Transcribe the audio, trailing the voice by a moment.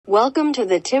Welcome to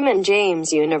the Tim and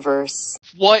James universe.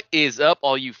 What is up,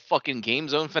 all you fucking Game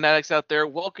Zone fanatics out there?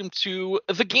 Welcome to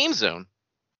the Game Zone.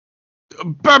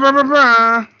 Oh,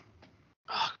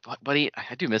 buddy,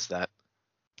 I do miss that.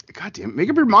 God damn it. Make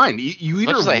up your mind. You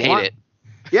either Much as I hate it.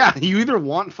 Yeah, you either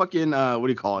want fucking, what do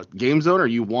you call it, Game Zone, or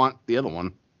you want the other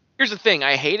one. Here's the thing.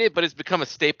 I hate it, but it's become a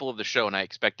staple of the show, and I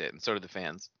expect it, and so do the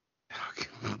fans.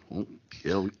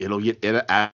 It'll get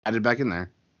added back in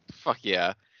there. Fuck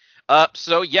yeah.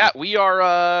 So yeah, we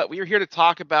are here to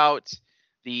talk about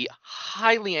the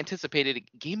highly anticipated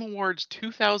Game Awards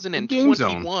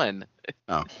 2021.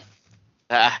 Oh.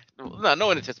 No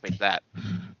one anticipates that.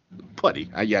 Buddy,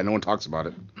 yeah, no one talks about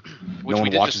it. Which no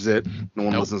one watches it. No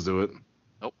one listens to it.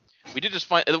 Nope. We did just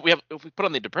find if we put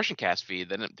on the Depression Cast feed,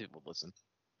 then people listen.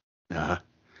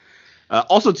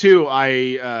 Also, too, I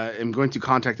am going to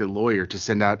contact a lawyer to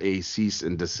send out a cease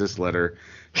and desist letter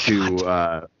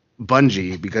to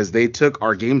Bungie because they took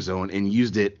our Game Zone and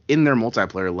used it in their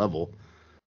multiplayer level.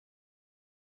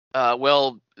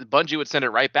 Well, Bungie would send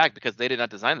it right back because they did not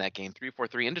design that game.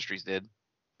 343 Industries did.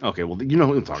 Okay, well, you know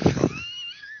who I'm talking about.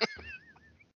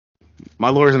 My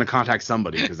lawyer's going to contact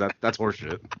somebody because that's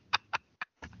horseshit.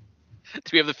 Do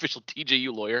we have the official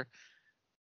TJU lawyer?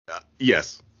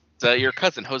 Yes. It's your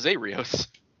cousin, Jose Rios.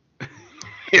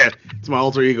 Yeah, it's my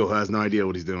alter ego who has no idea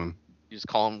what he's doing. You just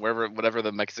call him whatever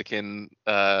the Mexican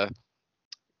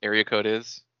area code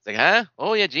is. It's like, huh?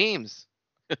 Oh, yeah, James.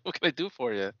 What can I do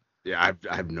for you? Yeah,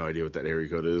 I have no idea what that area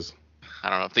code is. I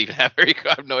don't know if they even have area code.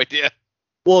 I have no idea.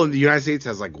 Well, the United States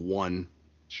has like one.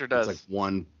 Sure does. It's like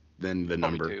one, then the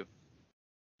Probably number. two.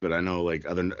 But I know like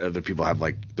other people have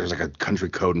like there's like a country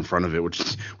code in front of it,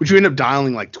 which you end up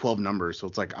dialing like 12 numbers. So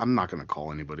it's like I'm not gonna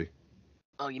call anybody.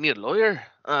 Oh, you need a lawyer?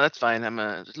 Oh, that's fine. I'm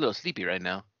just a little sleepy right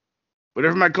now.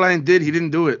 Whatever my client did, he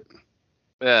didn't do it.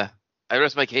 Yeah, I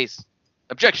rest my case.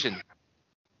 Objection.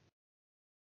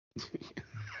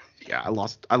 Yeah, I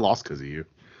lost because of you.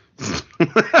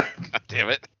 God damn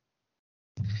it.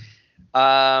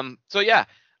 So yeah,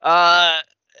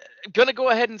 gonna go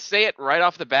ahead and say it right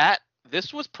off the bat.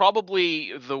 This was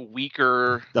probably the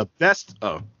weaker. The best.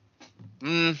 Oh.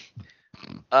 But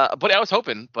I was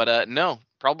hoping, but no,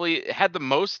 probably had the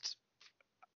most.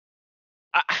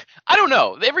 I don't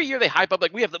know. Every year they hype up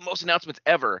like we have the most announcements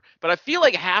ever, but I feel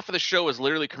like half of the show is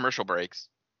literally commercial breaks.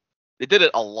 They did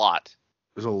it a lot.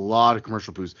 There's a lot of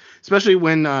commercial poos, especially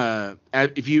when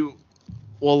if you,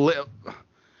 well,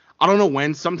 I don't know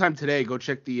when. Sometime today, go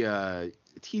check the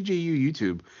TJU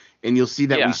YouTube, and you'll see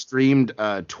that we streamed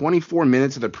 24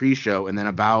 minutes of the pre-show and then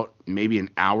about maybe an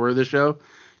hour of the show,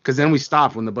 because then we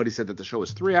stopped when the buddy said that the show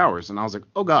was 3 hours, and I was like,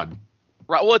 oh god.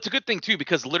 Right. Well, it's a good thing too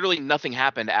because literally nothing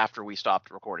happened after we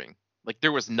stopped recording. Like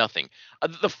there was nothing.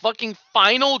 The fucking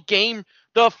final game,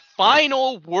 the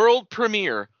final world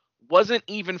premiere wasn't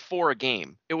even for a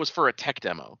game. It was for a tech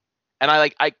demo.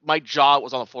 And my jaw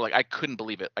was on the floor. Like I couldn't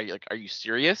believe it. Are you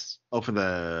serious? Oh, for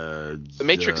the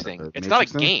Matrix thing. It's not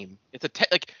a game. It's a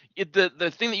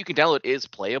the thing that you can download is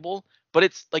playable, but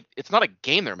it's not a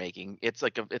game they're making. It's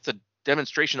it's a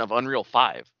demonstration of Unreal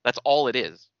 5. That's all it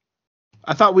is.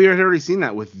 I thought we had already seen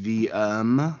that with the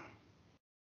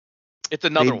It's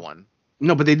another one.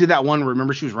 No, but they did that one.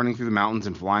 Remember, she was running through the mountains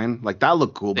and flying. Like that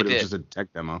looked cool, but it was just a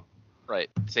tech demo. Right.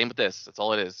 Same with this. That's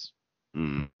all it is.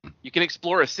 Mm. You can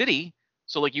explore a city,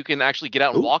 so like you can actually get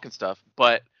out and walk and stuff.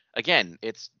 But again,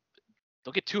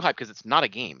 don't get too hyped because it's not a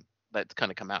game that's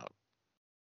gonna come out.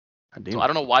 So I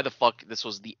don't know why the fuck this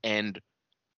was the end.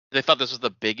 They thought this was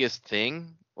the biggest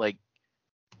thing. Like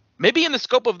maybe in the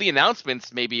scope of the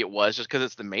announcements, maybe it was just because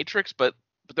it's the Matrix, but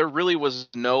there really was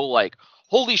no like,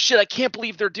 holy shit, I can't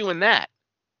believe they're doing that.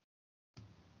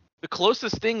 The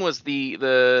closest thing was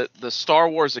the Star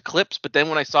Wars Eclipse, but then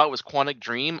when I saw it was Quantic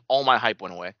Dream, all my hype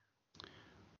went away.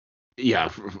 Yeah,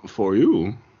 for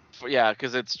you. Yeah,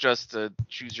 because it's just a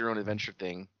choose your own adventure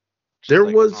thing. There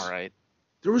like, was all right.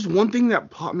 There was one thing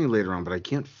that popped me later on, but I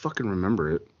can't fucking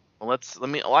remember it. Well,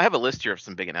 I have a list here of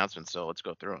some big announcements, so let's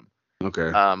go through them.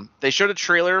 Okay. They showed a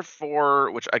trailer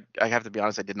for which I have to be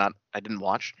honest, I didn't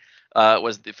watch.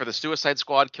 For the Suicide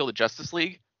Squad Kill the Justice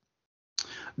League.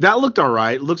 That looked all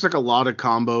right. It looks like a lot of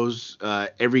combos.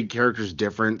 Every character's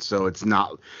different, so it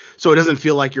doesn't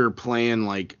feel like you're playing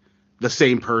like the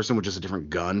same person with just a different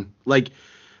gun. Like,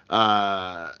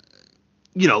 like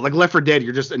Left 4 Dead,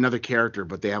 you're just another character,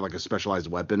 but they have like a specialized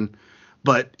weapon.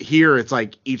 But here, it's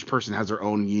like each person has their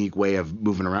own unique way of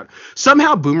moving around.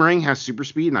 Somehow, Boomerang has super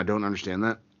speed, and I don't understand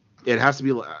that. It has to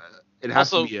be. It has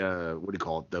to be. What do you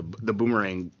call it? The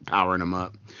Boomerang powering him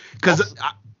up. Because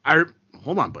I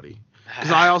hold on, buddy.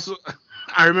 Because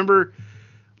I remember,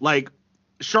 like,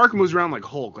 Shark moves around like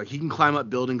Hulk. Like he can climb up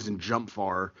buildings and jump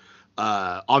far.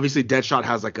 Obviously, Deadshot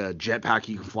has like a jetpack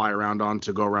he can fly around on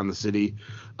to go around the city.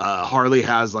 Harley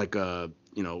has like a,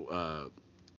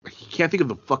 I can't think of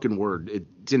the fucking word.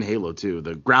 It's in Halo too.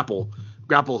 The grapple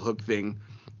hook thing.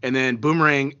 And then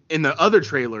Boomerang in the other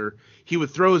trailer, he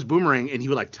would throw his boomerang and he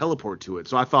would like teleport to it.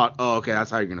 So I thought, oh, okay, that's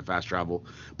how you're gonna fast travel.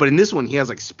 But in this one, he has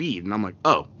like speed, and I'm like,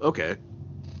 oh, okay.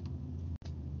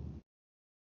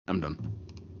 I'm done.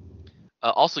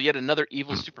 Also, yet another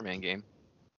evil Superman game.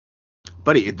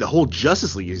 Buddy, the whole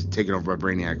Justice League is taken over by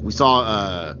Brainiac. We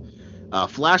saw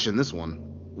Flash in this one,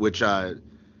 which not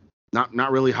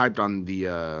really hyped on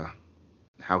the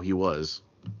how he was.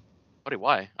 Buddy,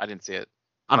 why? I didn't see it.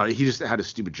 I don't know. He just had a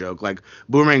stupid joke. Like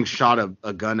Boomerang shot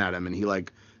a gun at him, and he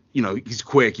like, he's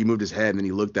quick. He moved his head, and then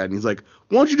he looked at it, and he's like,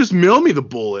 "Why don't you just mail me the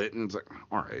bullet?" And it's like,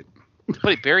 all right.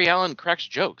 Buddy, Barry Allen cracks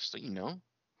jokes, so you know.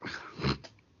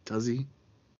 Does he?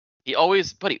 He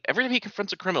always, buddy, every time he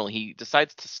confronts a criminal, he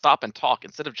decides to stop and talk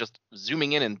instead of just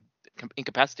zooming in and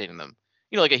incapacitating them.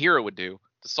 Like a hero would do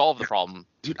to solve the problem.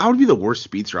 Dude, I would be the worst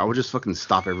speedster. I would just fucking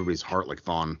stop everybody's heart like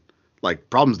Thawne. Like,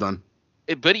 problem's done.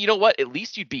 But you know what? At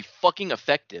least you'd be fucking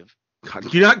effective. God,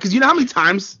 because you know how many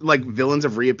times like villains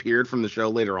have reappeared from the show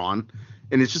later on,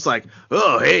 and it's just like,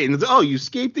 oh hey, and oh you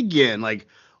escaped again. Like,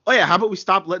 oh yeah, how about we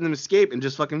stop letting them escape and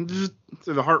just fucking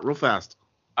through the heart real fast.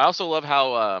 I also love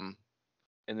how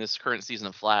in this current season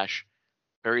of Flash,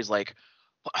 Barry's like,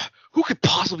 who could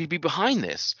possibly be behind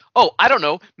this? Oh, I don't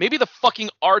know. Maybe the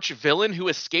fucking arch villain who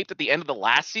escaped at the end of the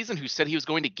last season who said he was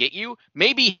going to get you?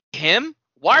 Maybe him?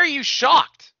 Why are you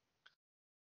shocked?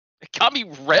 It got me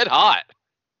red hot.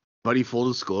 Buddy, full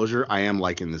disclosure, I am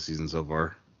liking this season so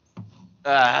far.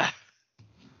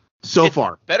 So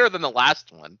far. Better than the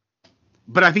last one.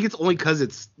 But I think it's only because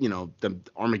it's, the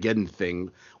Armageddon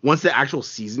thing. Once the actual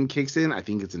season kicks in, I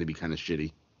think it's going to be kind of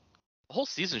shitty. The whole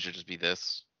season should just be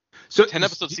this. So 10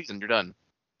 episode season, you're done.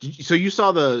 So you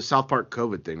saw the South Park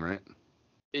COVID thing, right?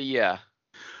 Yeah.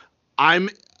 I'm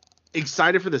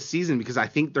excited for the season because I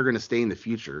think they're going to stay in the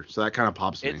future. So that kind of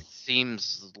pops me. It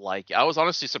seems like I was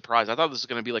honestly surprised. I thought this was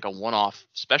going to be like a one-off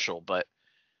special, but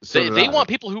they want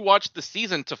people who watch the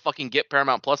season to fucking get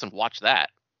Paramount Plus and watch that.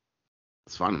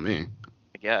 It's fine with me.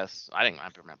 I guess. I didn't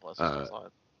have Paramount Plus. I saw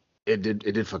it. It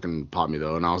did fucking pop me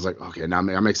though, and I was like, okay, now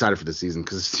I'm excited for the season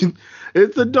because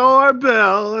it's the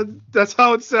doorbell. That's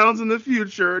how it sounds in the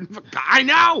future. And I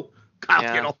know. Kyle's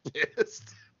getting all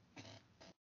pissed.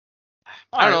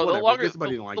 I don't know. The longer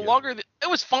it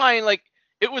was fine. Like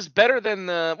it was better than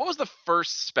what was the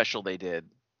first special they did?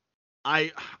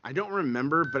 I don't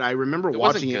remember, but I remember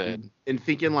watching it and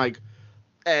thinking like,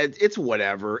 it's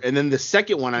whatever. And then the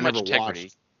second one I never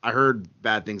watched. I heard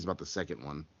bad things about the second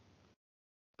one.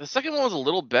 The second one was a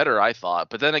little better, I thought,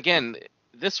 but then again,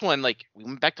 this one, like, we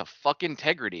went back to fucking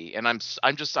integrity, and I'm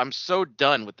so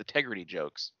done with the integrity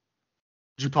jokes.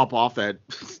 Did you pop off that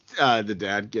the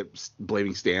dad kept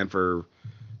blaming Stan for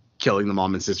killing the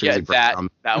mom and sister? Yeah,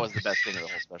 that was the best thing of the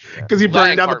whole special. Because he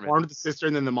burned down the farm with the sister,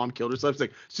 and then the mom killed herself.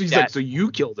 He's like, so you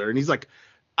killed her, and he's like,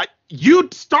 you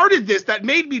started this. That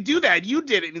made me do that. You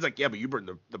did it. And he's like, yeah, but you burned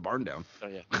the barn down. Oh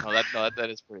yeah, that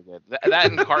is pretty good. That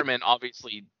and Cartman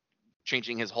obviously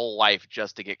changing his whole life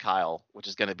just to get Kyle, which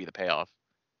is going to be the payoff.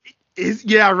 Is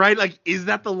right? Like, is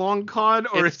that the long con?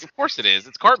 Or of course it is.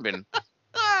 It's Cartman.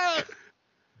 Of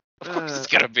course it's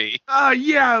going to be.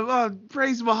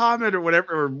 Praise Muhammad or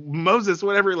whatever, or Moses,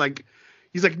 whatever. Like,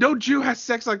 he's like, no Jew has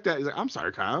sex like that. He's like, I'm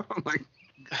sorry, Kyle. I'm like,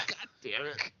 God damn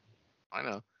it. I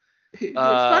know.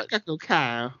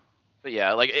 Kyle. But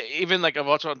yeah, like even like I'm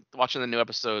watching the new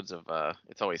episodes of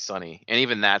It's Always Sunny, and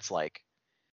even that's like,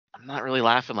 I'm not really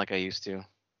laughing like I used to.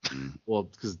 Well,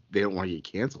 because they don't want to get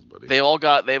canceled, buddy. They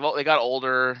got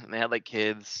older and they had like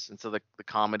kids, and so the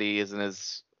comedy isn't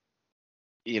as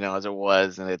as it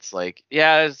was, and it's like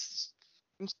it's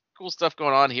some cool stuff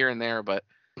going on here and there, but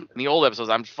in the old episodes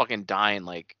I'm fucking dying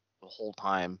like the whole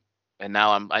time, and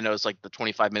now I know it's like the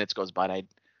 25 minutes goes by and I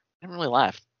didn't really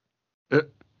laugh.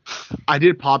 I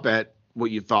did pop at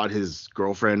what you thought his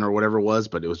girlfriend or whatever was,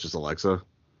 but it was just Alexa.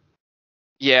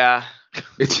 Yeah.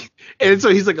 And so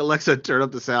he's like, Alexa, turn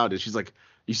up the sound. And she's like,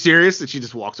 you serious? And she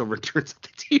just walks over and turns up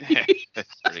the TV.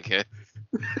 That's pretty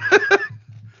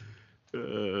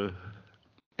good.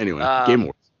 Anyway, Game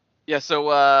Awards. Yeah, so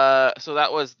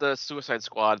that was the Suicide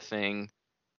Squad thing,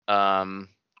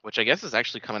 which I guess is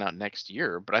actually coming out next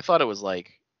year. But I thought it was coming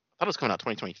out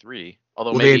 2023.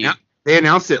 Although they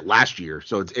announced it last year,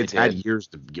 so it's had years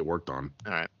to get worked on.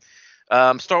 All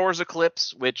right. Star Wars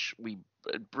Eclipse, which we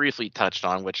briefly touched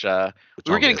on, which we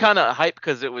were getting kind of hyped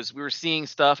because we were seeing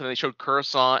stuff and they showed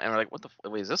Coruscant and we're like, what the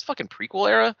wait, is this fucking prequel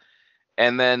era?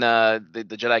 And then the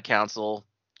Jedi Council,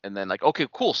 and then like, okay,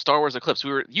 cool, Star Wars Eclipse.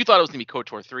 You thought it was gonna be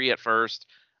KOTOR 3 at first.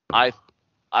 I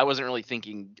wasn't really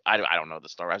thinking. I don't know the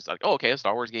Star Wars. I was like, oh, okay, a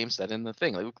Star Wars game set in the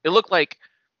thing. Like, it looked like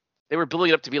they were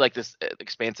building it up to be like this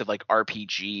expansive like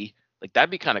RPG. Like that'd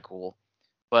be kind of cool.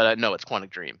 But no, it's Quantic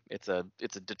Dream. It's a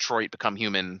Detroit Become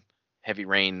Human Heavy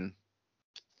Rain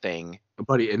thing.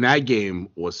 Buddy, and that game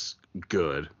was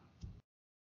good.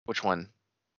 Which one?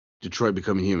 Detroit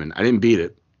Become Human. I didn't beat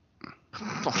it.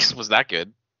 Was that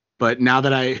good? But now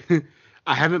that I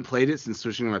haven't played it since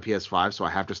switching to my PS5, so I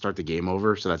have to start the game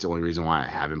over. So that's the only reason why I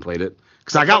haven't played it.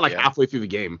 Because I got like halfway through the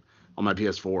game on my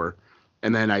PS4,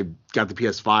 and then I got the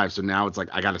PS5. So now it's like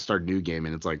I got to start a new game,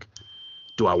 and it's like,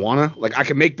 do I wanna? Like I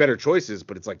can make better choices,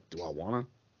 but it's like, do I wanna?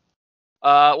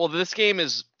 Well, this game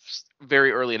is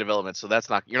very early in development, so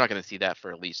you're not going to see that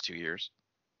for at least 2 years.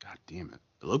 God damn it!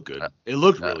 It looked good. It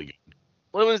looked really good.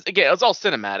 Well, it was all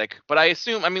cinematic, but I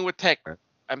assume, I mean, with tech,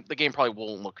 the game probably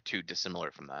won't look too dissimilar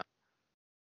from that.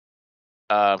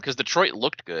 Because Detroit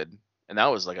looked good, and that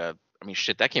was like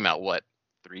that came out what,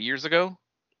 3 years ago,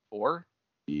 4?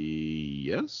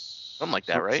 Yes. Something like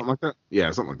that, right? Something like that.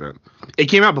 Yeah, something like that. It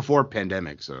came out before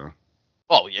pandemic, so.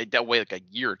 Oh yeah, that way like a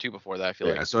year or two before that, I feel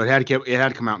like. Yeah, so it had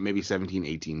to come out maybe 17,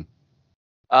 18.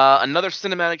 Another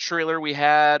cinematic trailer we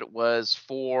had was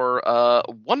for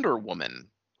Wonder Woman,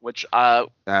 which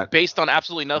based on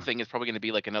absolutely nothing is probably going to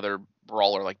be like another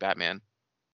brawler like Batman.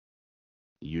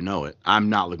 You know it. I'm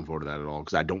not looking forward to that at all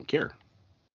because I don't care.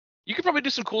 You could probably do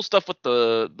some cool stuff with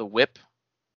the whip.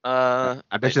 I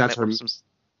bet you that's her.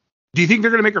 Do you think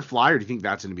they're gonna make her fly, or do you think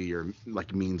that's gonna be your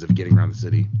like means of getting around the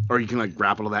city, or you can like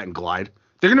grapple to that and glide?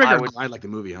 They're gonna make her glide like the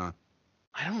movie, huh?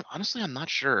 I'm not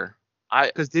sure.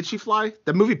 Because did she fly?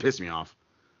 That movie pissed me off.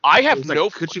 I have no.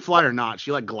 Could she fly or not?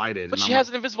 She like glided. But she has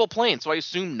an invisible plane, so I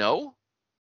assume no.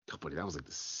 Oh, buddy, that was like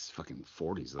the fucking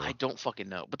 40s though. I don't fucking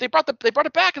know. But they brought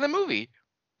it back in the movie.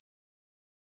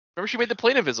 Remember, she made the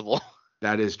plane invisible.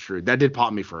 That is true. That did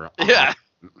pop me for yeah.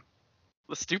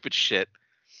 The stupid shit.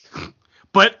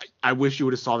 But I wish you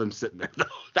would have saw them sitting there though.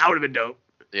 That would have been dope.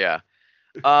 Yeah.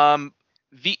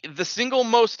 The single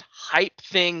most hype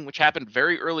thing, which happened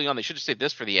very early on, they should have saved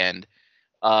this for the end.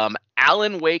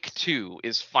 Alan Wake 2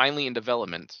 is finally in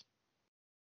development.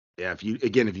 Yeah, if you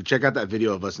check out that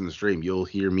video of us in the stream, you'll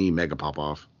hear me mega pop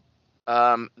off.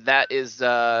 That is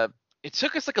it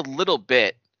took us like a little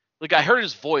bit. Like I heard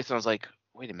his voice and I was like,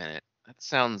 wait a minute, that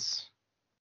sounds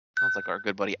like our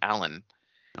good buddy Alan.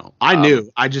 No, I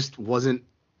knew. I just wasn't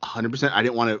 100%. I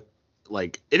didn't want to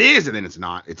like it is, and then it's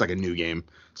not. It's like a new game.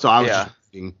 So I was just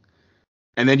thinking,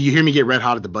 and then you hear me get red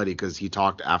hot at the buddy because he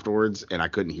talked afterwards, and I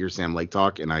couldn't hear Sam Lake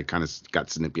talk, and I kind of got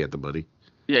snippy at the buddy.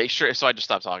 Yeah, sure. So I just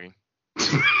stopped talking.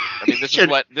 I mean,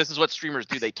 this is what streamers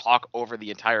do. They talk over the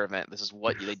entire event. This is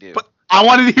what they do. But I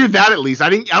wanted to hear that at least. I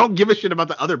don't give a shit about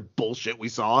the other bullshit we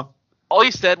saw. All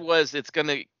he said was it's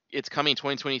coming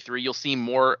 2023. You'll see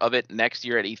more of it next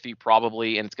year at E3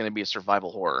 probably, and it's going to be a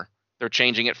survival horror. They're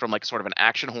changing it from like sort of an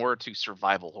action horror to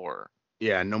survival horror.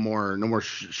 Yeah, no more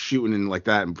shooting and like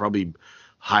that, and probably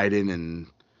hiding and.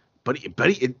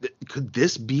 Buddy, could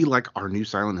this be like our new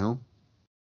Silent Hill?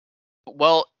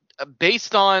 Well,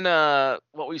 based on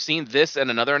what we've seen, this and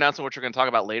another announcement, which we're going to talk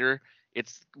about later,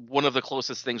 it's one of the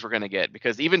closest things we're going to get,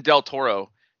 because even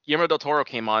Guillermo del Toro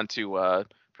came on to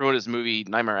promote his movie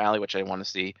Nightmare Alley, which I want to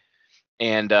see,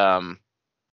 and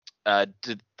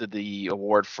did the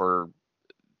award for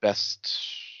best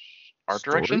art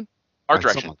direction.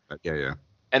 Like yeah.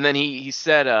 And then he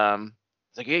said,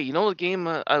 it's like, hey, you know what game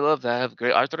I love that have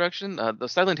great art direction? The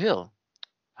Silent Hill.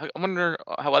 I wonder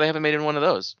why they haven't made one of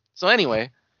those. So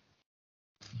anyway,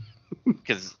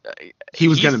 because he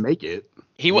was gonna make it.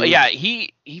 He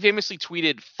famously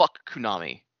tweeted "fuck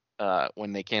Konami"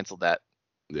 when they canceled that.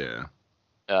 Yeah.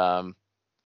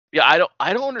 Yeah,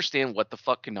 I don't understand what the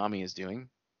fuck Konami is doing.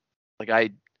 Like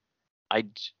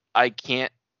I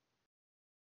can't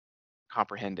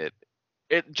comprehend it.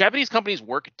 Japanese companies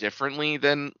work differently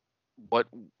than what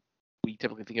we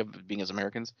typically think of being as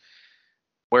Americans,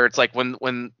 where it's like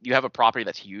when you have a property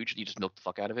that's huge, you just milk the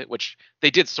fuck out of it, which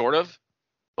they did sort of,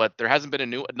 but there hasn't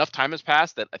been enough time has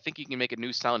passed that I think you can make a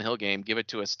new Silent Hill game, give it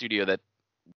to a studio that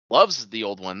loves the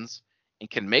old ones and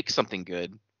can make something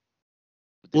good.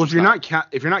 Well, if you're not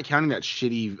counting that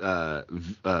shitty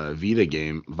Vita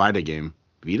game,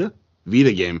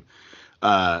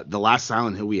 the last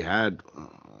Silent Hill we had,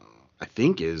 I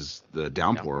think, is the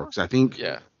Downpour. Because I think,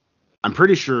 I'm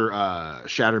pretty sure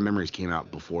Shattered Memories came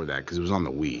out before that because it was on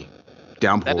the Wii.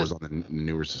 Downpour was on the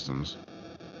newer systems.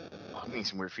 I'm getting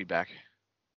some weird feedback.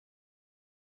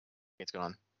 It's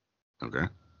gone. Okay.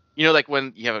 You know, like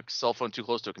when you have a cell phone too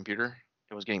close to a computer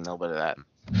It was getting a little bit of that.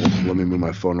 Let me move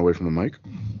my phone away from the mic.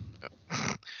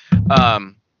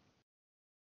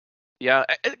 Yeah,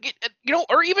 you know,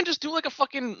 or even just do like a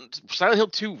fucking Silent Hill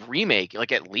 2 remake,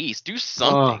 like at least do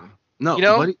something. No, you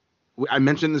know, buddy, I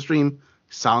mentioned in the stream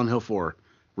Silent Hill 4.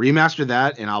 Remaster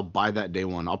that, and I'll buy that day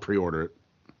one. I'll pre-order it.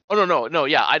 Oh no,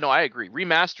 yeah, I know, I agree.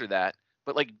 Remaster that,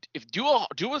 but like, if do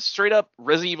a straight up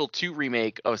Resident Evil 2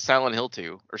 remake of Silent Hill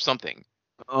 2 or something.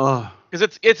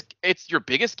 Because it's your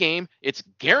biggest game. It's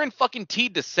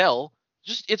guaranteed to sell.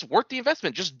 Just it's worth the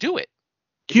investment. Just do it.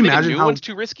 Can you imagine a new how one's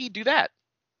too risky? Do that.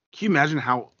 Can you imagine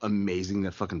how amazing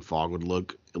that fucking fog would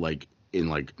look like in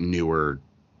like newer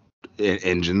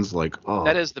engines? Like,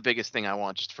 that is the biggest thing I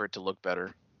want, just for it to look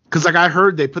better. Because like I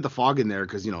heard they put the fog in there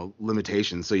because, you know,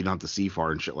 limitations, so you don't have to see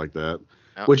far and shit like that.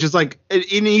 Yep. Which is like an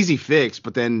easy fix,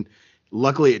 but then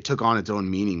luckily it took on its own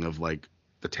meaning of like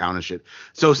the town and shit.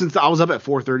 So since I was up at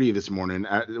 4:30 this morning,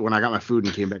 when I got my food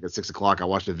and came back at 6 o'clock, I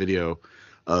watched a video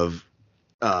of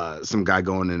some guy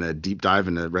going in a deep dive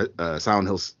into Silent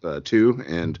Hill 2,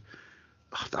 and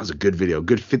that was a good video,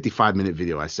 good 55-minute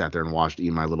video. I sat there and watched,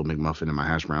 eating my little McMuffin and my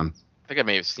hash brown. I think I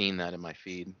may have seen that in my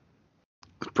feed.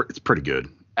 It's pretty good.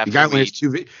 The guy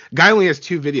only has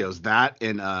two videos, that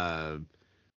and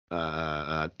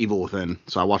Evil Within.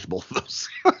 So I watched both of those.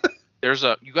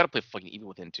 You got to play fucking Evil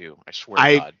Within 2. I swear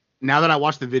to God. Now that I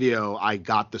watched the video, I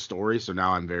got the story, so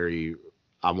now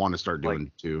I want to start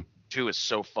doing 2. 2 is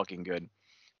so fucking good.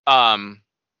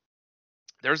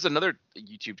 There's another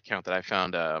YouTube account that I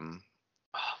found. I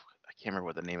can't remember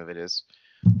what the name of it is,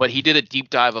 but he did a deep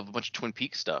dive of a bunch of Twin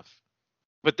Peaks stuff.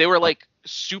 But they were like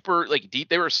super like deep.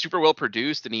 They were super well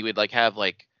produced, and he would like have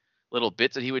like little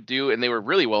bits that he would do, and they were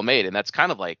really well made. And that's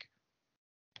kind of like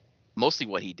mostly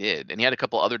what he did. And he had a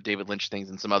couple other David Lynch things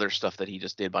and some other stuff that he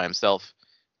just did by himself.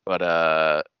 But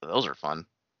those are fun.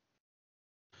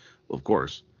 Of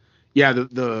course. Yeah,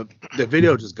 the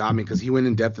video just got me because he went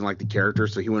in depth in like the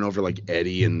characters. So he went over like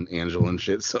Eddie and Angela and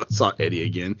shit. So I saw Eddie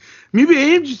again. Maybe I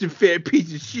am just a fat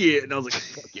piece of shit. And I was like,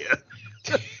 fuck yeah.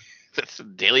 That's a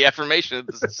daily affirmation.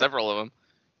 There's several of them.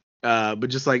 But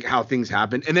just like how things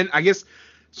happen. And then I guess,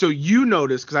 so you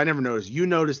noticed, because I never noticed, you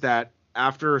noticed that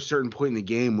after a certain point in the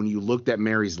game, when you looked at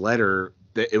Mary's letter,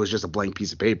 that it was just a blank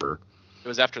piece of paper. It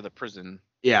was after the prison.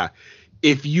 Yeah.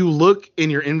 If you look in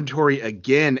your inventory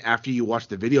again after you watch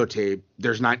the videotape,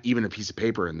 there's not even a piece of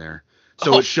paper in there.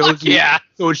 So it shows you. Yeah.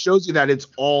 So it shows you that it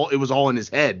was all in his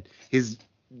head.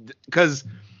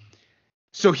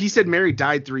 So he said Mary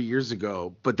died 3 years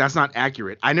ago, but that's not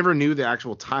accurate. I never knew the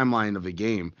actual timeline of the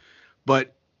game,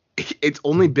 but it's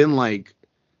only been like,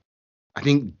 I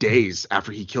think, days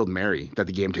after he killed Mary that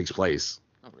the game takes place.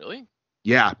 Oh, really?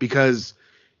 Yeah, because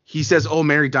he says, oh,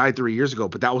 Mary died 3 years ago,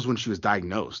 but that was when she was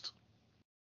diagnosed.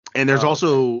 And there's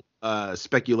also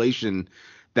speculation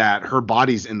that her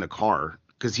body's in the car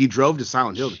because he drove to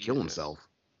Silent Hill to kill himself.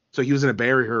 So he was going to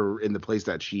bury her in the place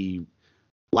that she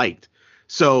liked.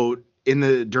 So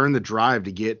during the drive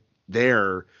to get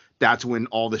there, that's when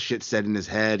all the shit said in his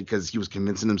head, because he was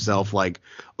convincing himself like,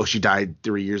 oh, she died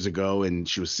 3 years ago and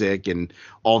she was sick and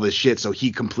all this shit. So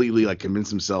he completely like convinced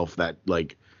himself that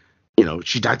like, you know,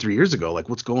 she died 3 years ago. Like,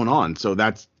 what's going on? So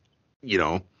that's, you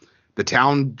know, the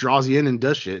town draws you in and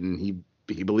does shit, and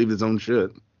he believed his own shit.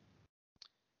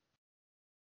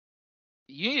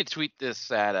 You need to tweet this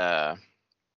at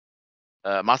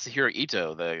Masahiro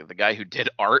Ito, the guy who did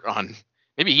art on,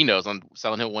 maybe he knows, on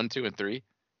Silent Hill 1, 2, and 3.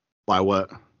 Why, what?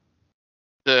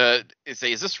 Is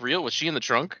this real? Was she in the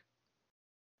trunk?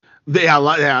 Yeah,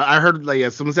 I heard like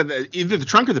someone said that either the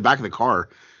trunk or the back of the car,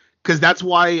 because that's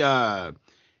why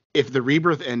if the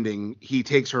Rebirth ending, he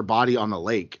takes her body on the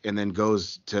lake and then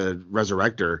goes to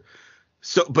resurrect her.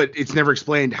 So, but it's never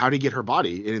explained how to get her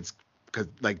body, and it's because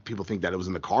like people think that it was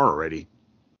in the car already.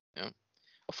 Yeah.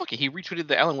 Well, fuck it. He retweeted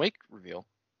the Alan Wake reveal.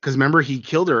 Because remember, he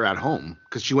killed her at home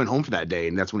because she went home for that day,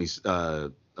 and that's when he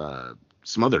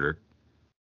smothered her.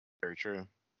 Very true.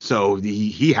 So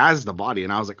he has the body,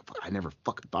 and I was like, I never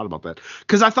fucking thought about that,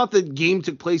 because I thought the game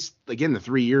took place again the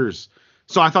 3 years.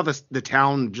 So I thought the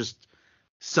town just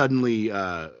suddenly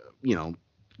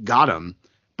got him,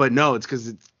 but no, it's because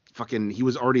it's fucking he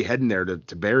was already heading there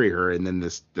to bury her, and then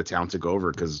the town took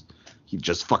over because he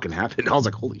just fucking happened. I was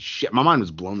like, holy shit, my mind was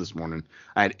blown this morning.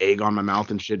 I had egg on my mouth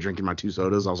and shit, drinking my 2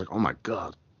 sodas. I was like, oh my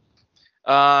god.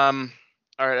 All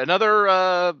right,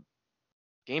 another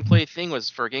gameplay thing was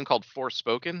for a game called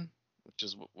Forspoken, which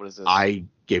is, what is this? I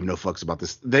gave no fucks about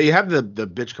this. They have the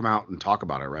bitch come out and talk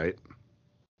about it, right?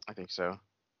 I think so.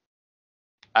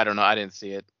 I don't know. I didn't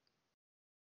see it.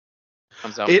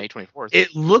 Comes out May 24th.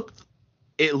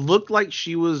 It looked like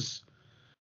she was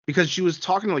because she was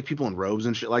talking to like people in robes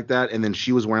and shit like that, and then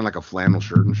she was wearing like a flannel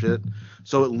shirt and shit.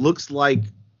 So it looks like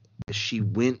she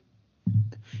went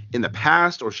in the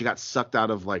past, or she got sucked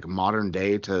out of like modern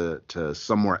day to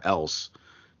somewhere else,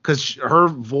 because her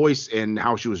voice and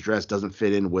how she was dressed doesn't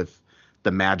fit in with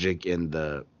the magic and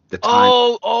the time.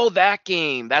 Oh, that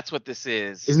game. That's what this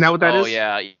is. Isn't that what that is? Oh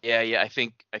yeah. I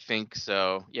think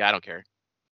so. Yeah, I don't care.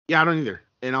 Yeah, I don't either.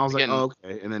 And I was Again, like, oh,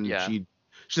 okay. And then yeah. she's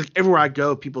like, everywhere I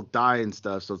go, people die and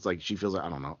stuff. So it's like she feels like, I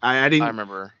don't know. I didn't. I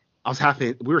remember. I was half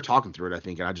in. We were talking through it, I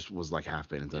think, and I just was like half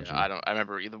paying attention. Yeah, I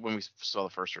remember either when we saw the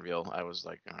first reveal. I was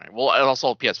like, all right. Well, I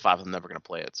also PS5. I'm never gonna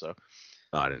play it. So.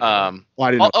 Oh, I didn't know. Well,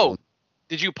 I didn't know.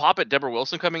 Did you pop at Deborah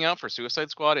Wilson coming out for Suicide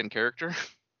Squad in character?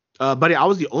 Buddy, I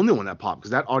was the only one that popped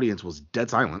because that audience was dead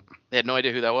silent. They had no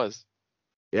idea who that was.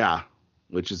 Yeah,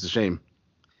 which is a shame.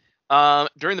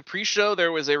 During the pre-show,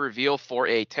 there was a reveal for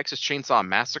a Texas Chainsaw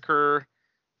Massacre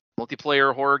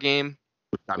multiplayer horror game,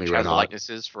 which has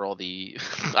likenesses for all the.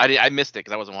 I missed it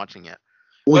because I wasn't watching yet.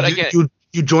 Well, but again,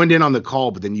 you joined in on the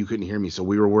call, but then you couldn't hear me, so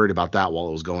we were worried about that while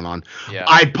it was going on. Yeah.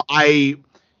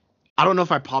 I don't know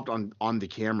if I popped on the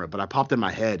camera, but I popped in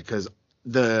my head because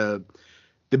the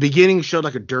beginning showed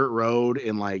like a dirt road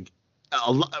and like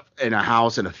and a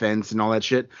house and a fence and all that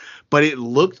shit, but it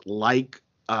looked like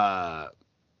because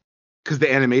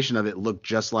the animation of it looked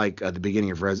just like the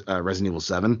beginning of Resident Evil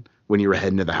 7 when you were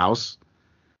heading to the house.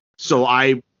 So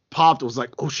I popped, was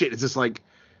like, oh shit, is this like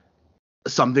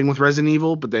something with Resident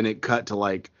Evil? But then it cut to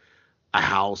like a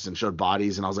house and showed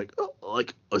bodies, and I was like, oh,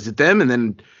 like, is it them? And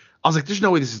then I was like, there's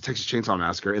no way this is Texas Chainsaw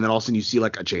Massacre. And then all of a sudden you see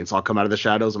like a chainsaw come out of the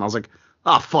shadows, and I was like,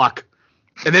 oh fuck.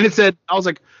 And then it said, I was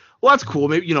like, well, that's cool.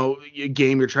 Maybe, a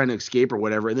game you're trying to escape or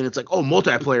whatever. And then it's like, oh,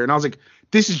 multiplayer. And I was like,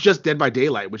 this is just Dead by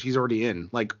Daylight, which he's already in.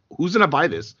 Like, who's going to buy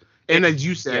this? And as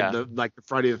you said, the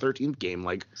Friday the 13th game,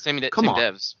 like, same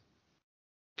devs.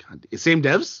 God, same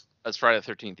devs? That's Friday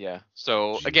the 13th, yeah.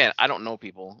 So, again, I don't know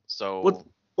people. So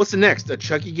what's the next? A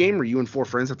Chucky game where you and 4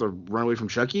 friends have to run away from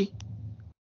Chucky?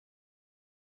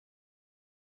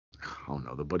 Oh,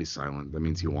 no, the buddy's silent. That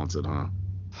means he wants it, huh?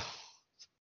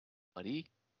 Buddy?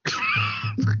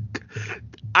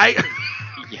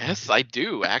 Yes, I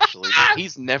do, actually.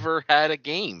 He's never had a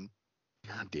game.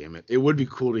 God damn it. It would be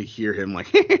cool to hear him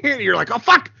like, you're like, oh,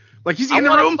 fuck. Like, he's in the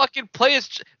room. Fucking play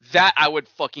that I would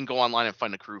fucking go online and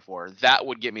find a crew for. That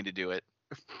would get me to do it.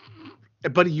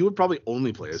 Buddy, you would probably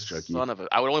only play as Chucky. Son of a...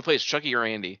 I would only play as Chucky or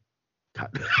Andy.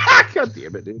 God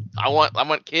damn it, dude. I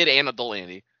want kid and adult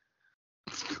Andy.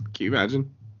 Can you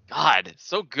imagine? God,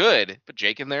 so good. Put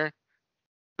Jake in there.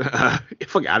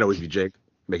 Fuck, I'd always be Jake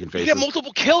making faces. You get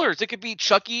multiple killers. It could be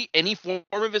Chucky, any form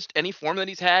that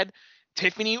he's had,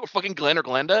 Tiffany or fucking Glenn or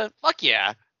Glenda. Fuck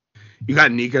yeah. You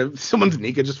got Nika. Someone's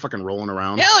Nika just fucking rolling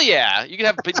around. Hell yeah. You could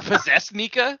have possessed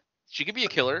Nika. She could be a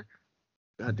killer.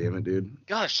 God damn it, dude.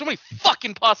 Gosh, so many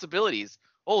fucking possibilities.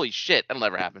 Holy shit, that'll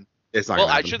never happen. It's not. Well,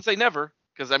 I shouldn't say never,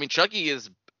 because I mean Chucky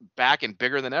is back and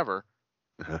bigger than ever.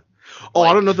 Oh,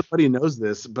 I don't know if anybody knows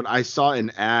this, but I saw an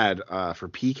ad for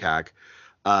PCAC.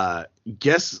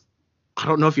 Guess, I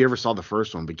don't know if you ever saw the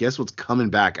first one, but guess what's coming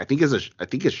back? I think it's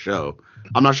a show.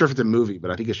 I'm not sure if it's a movie, but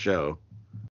I think it's a show.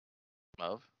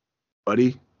 Of?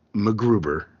 Buddy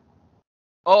MacGruber.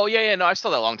 Oh yeah, no, I saw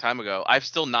that a long time ago. I've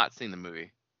still not seen the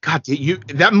movie. God,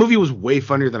 that movie was way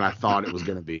funnier than I thought it was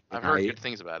gonna be. I've heard good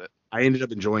things about it. I ended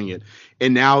up enjoying it,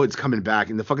 and now it's coming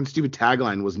back. And the fucking stupid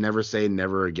tagline was "Never say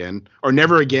never again," or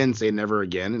 "Never again say never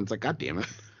again." And it's like, God damn it.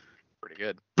 Pretty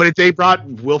good. But if they brought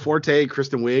Will Forte,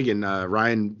 Kristen Wiig, and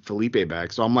Ryan Felipe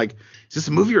back, so I'm like, is this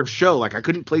a movie or a show? Like, I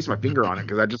couldn't place my finger on it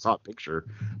because I just saw a picture.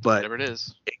 But whatever it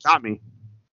is, it got me.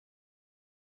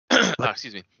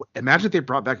 Excuse me. Imagine if they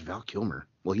brought back Val Kilmer.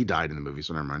 Well, he died in the movie,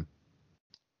 so never mind.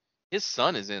 His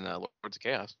son is in Lords of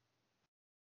Chaos.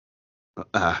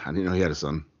 I didn't know he had a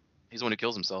son. He's the one who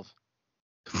kills himself.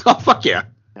 Oh, fuck yeah.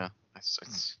 Yeah.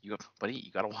 Buddy,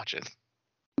 you gotta watch it.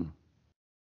 All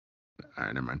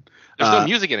right, never mind. There's no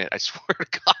music in it. I swear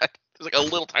to God. There's like a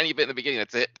little tiny bit in the beginning.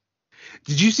 That's it.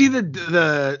 Did you see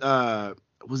the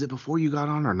was it before you got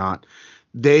on or not?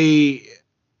 It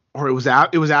was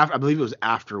after. I believe it was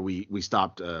after we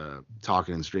stopped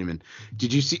talking and streaming.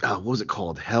 Did you see? What was it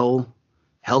called?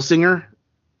 Hellsinger?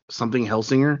 Something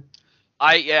Hellsinger?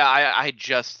 I had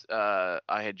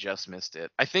just missed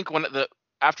it. I think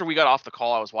after we got off the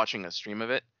call, I was watching a stream of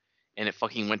it, and it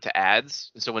fucking went to ads.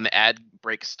 And so when the ad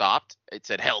break stopped, it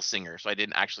said Hellsinger, so I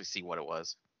didn't actually see what it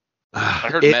was. I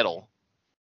heard metal.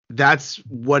 That's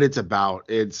what it's about.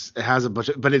 It has a bunch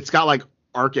of, but it's got like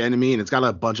Arch Enemy, and it's got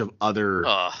a bunch of other.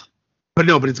 But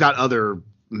it's got other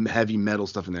heavy metal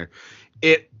stuff in there.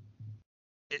 It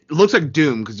looks like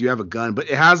Doom because you have a gun, but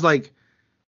it has like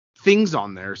things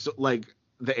on there. So like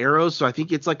the arrows. So I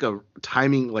think it's like a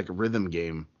timing, like a rhythm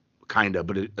game, kind of,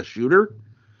 but a shooter.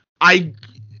 I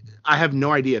have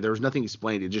no idea. There was nothing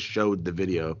explained. It just showed the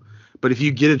video. But if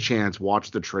you get a chance, watch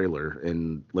the trailer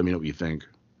and let me know what you think.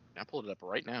 I pulled it up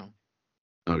right now.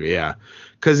 Okay, yeah,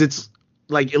 because it's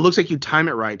like it looks like you time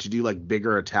it right to do like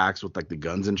bigger attacks with like the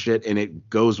guns and shit, and it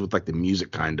goes with like the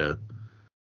music kind of.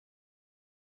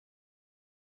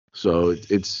 So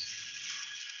it's.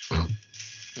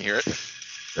 You hear it?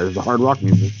 There's the hard rock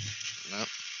music. Nope.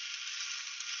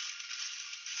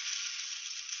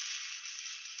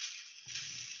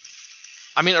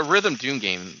 I mean, a rhythm Doom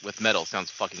game with metal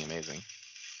sounds fucking amazing.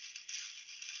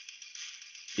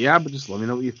 Yeah, but just let me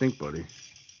know what you think, buddy.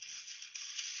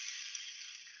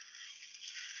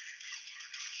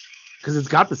 Because it's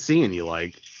got the scene you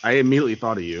like. I immediately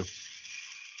thought of you.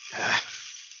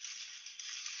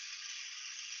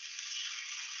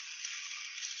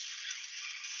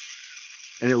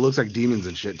 And it looks like demons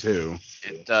and shit, too.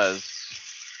 It does.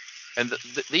 And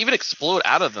they even explode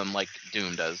out of them like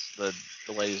Doom does. The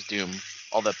latest Doom.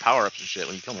 All the power-ups and shit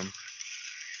when you kill them.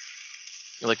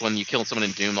 Like when you kill someone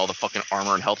in Doom, all the fucking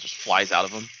armor and health just flies out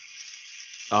of them.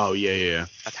 Oh, yeah.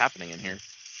 That's happening in here.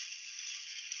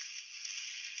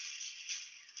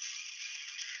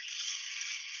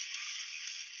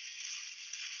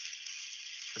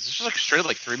 Is this just like straight up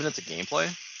like 3 minutes of gameplay?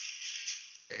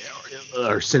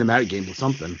 Or cinematic gameplay,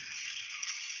 something.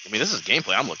 I mean, this is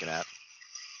gameplay I'm looking at.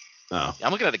 Oh. Yeah,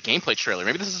 I'm looking at the gameplay trailer.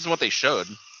 Maybe this isn't what they showed.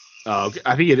 Oh, okay.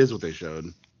 I think it is what they showed.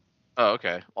 Oh,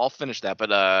 okay. I'll finish that, but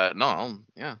no,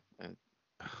 yeah,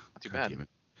 not too bad.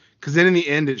 Because then in the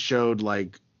end, it showed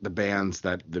like the bands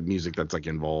the music that's like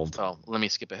involved. Oh, let me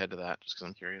skip ahead to that just because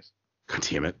I'm curious. God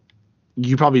damn it!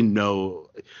 You probably know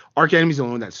Arch Enemy's the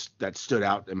only one that stood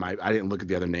out in my. I didn't look at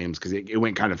the other names because it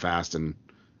went kind of fast and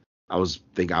I was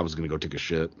gonna go take a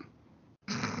shit.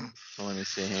 Well, let me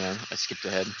see. Hang on, I skipped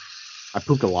ahead. I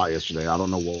pooped a lot yesterday. I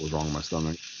don't know what was wrong with my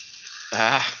stomach.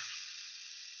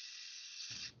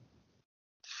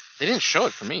 They didn't show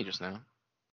it for me just now.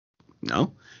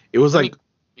 No, it was Let like.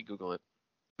 me Google it.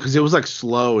 Because it was like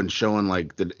slow and showing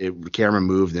like the camera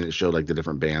moved and it showed like the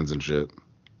different bands and shit.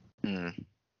 I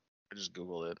just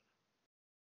Googled it.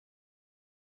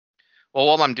 Well,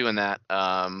 while I'm doing that,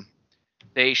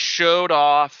 they showed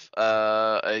off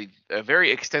a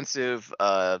very extensive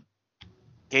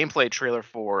gameplay trailer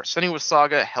for Senua's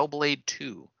Saga Hellblade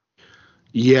 2.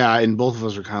 Yeah, and both of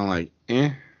us were kind of like,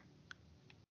 eh.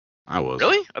 I was.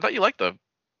 Really? I thought you liked the.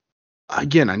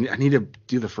 Again, I need to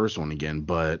do the first one again,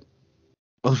 but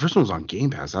the first one was on Game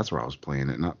Pass. That's where I was playing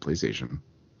it, not PlayStation.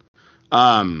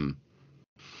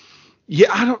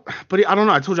 Yeah, I don't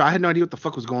know. I told you I had no idea what the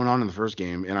fuck was going on in the first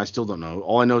game, and I still don't know.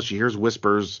 All I know is she hears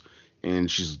whispers and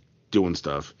she's doing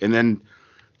stuff. And then,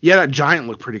 yeah, that giant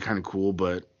looked pretty kind of cool,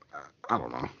 but I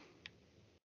don't know.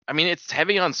 I mean, it's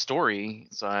heavy on story,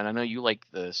 so and I know you like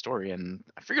the story, and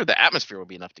I figured the atmosphere would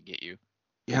be enough to get you.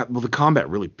 Yeah, well, the combat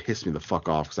really pissed me the fuck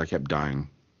off because I kept dying.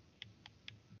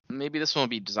 Maybe this one will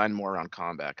be designed more around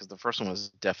combat, because the first one was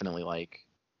definitely like,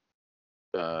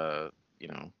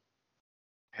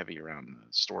 heavy around the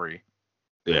story.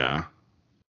 Yeah.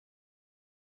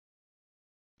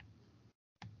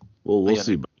 Well, we'll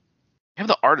see. Have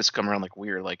the artists come around like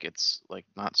weird, like it's like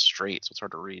not straight, so it's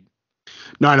hard to read.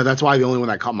 No, I know. That's why the only one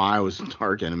that caught my eye was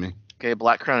Arch Enemy. Okay,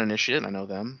 Black Crown Initiate, I know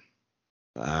them.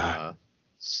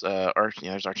 There's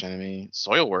Arch Enemy.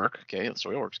 Soilwork, okay,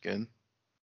 Soilwork's good.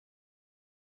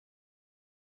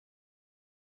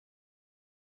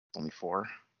 Only 4.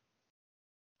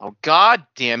 Oh, god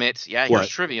damn it. Yeah, here's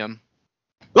Trivium.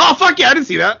 Oh, fuck yeah, I didn't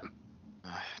see that.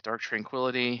 Dark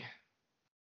Tranquility.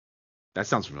 That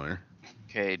sounds familiar.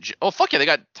 Okay. Oh, fuck yeah, they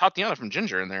got Tatiana from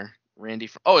Ginger in there. Randy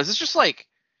from... Oh, is this just like...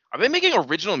 Are they making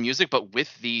original music but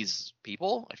with these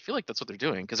people? I feel like that's what they're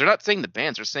doing. Because they're not saying the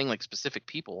bands, they're saying like specific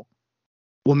people.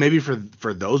 Well, maybe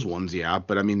for those ones, yeah.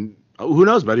 But I mean, who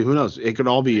knows, buddy? Who knows? It could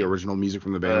all be original music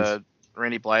from the bands.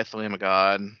 Randy Blythe, the Lamb of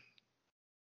God.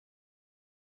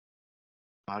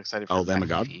 Not excited for Lamb of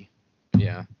God?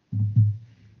 Yeah.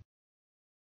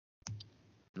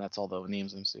 And that's all the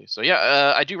names I see. So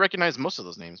yeah, I do recognize most of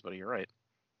those names, buddy. You're right.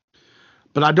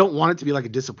 But I don't want it to be like a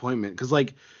disappointment. Because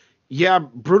like, yeah,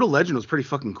 Brutal Legend was pretty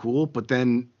fucking cool. But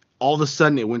then all of a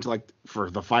sudden it went to like, for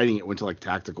the fighting, it went to like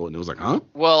tactical. And it was like, huh?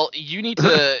 Well, you need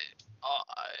to...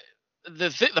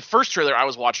 the first trailer I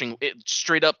was watching, it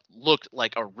straight up looked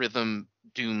like a rhythm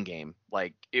Doom game.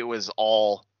 Like, it was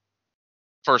all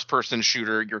first-person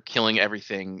shooter. You're killing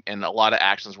everything. And a lot of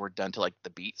actions were done to like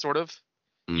the beat, sort of.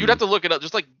 You'd have to look it up.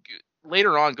 Just like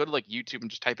later on, go to like YouTube and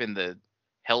just type in the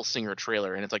Hellsinger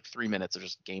trailer, and it's like 3 minutes of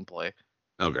just gameplay.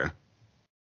 Okay.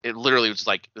 It literally was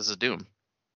like, this is Doom.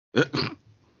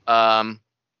 All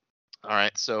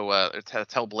right, so it's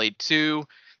Hellblade 2.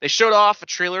 They showed off a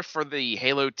trailer for the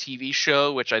Halo TV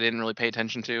show, which I didn't really pay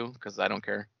attention to because I don't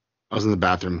care. I was in the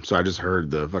bathroom, so I just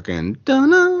heard the fucking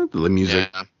the music.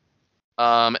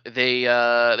 Yeah.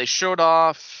 They showed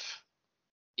off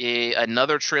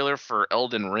another trailer for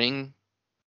Elden Ring.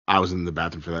 I was in the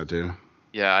bathroom for that too.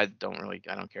 Yeah, I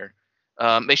don't care.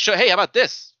 Hey, how about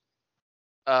this?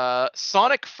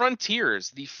 Sonic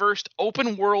Frontiers, the first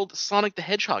open world Sonic the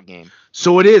Hedgehog game.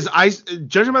 So it is.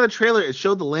 Judging by the trailer, it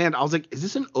showed the land. I was like, is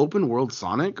this an open world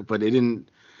Sonic? But it didn't.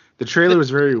 The trailer was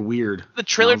very weird. The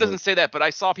trailer doesn't say that, but I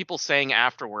saw people saying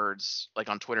afterwards, like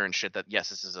on Twitter and shit, that yes,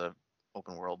 this is a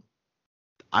open world.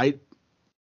 I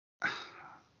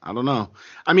don't know.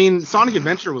 I mean, Sonic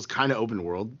Adventure was kind of open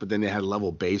world, but then they had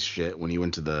level based shit when you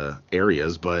went to the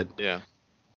areas. But yeah,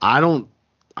 I don't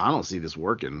see this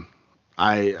working.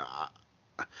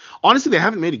 Honestly, they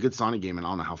haven't made a good Sonic game in I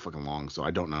don't know how fucking long, so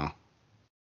I don't know.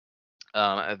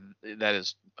 That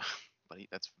is, buddy,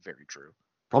 that's very true.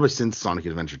 Probably since Sonic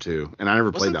Adventure 2, and I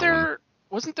never played that one.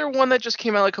 Wasn't there one that just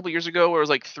came out like a couple years ago where it was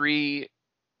like three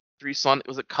Sonic?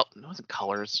 Was it no, it wasn't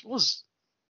Colors. There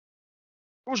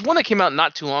was one that came out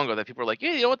not too long ago that people were like,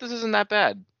 yeah, you know what, this isn't that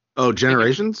bad. Oh,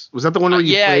 Generations? Was that the one where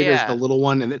you played as the little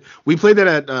one? And we played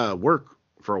that at work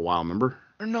for a while, remember?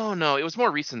 No, it was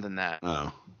more recent than that.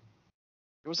 Oh.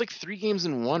 It was like 3 games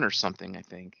in 1 or something, I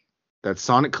think. That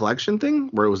Sonic Collection thing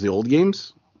where it was the old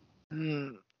games?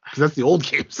 Because that's the old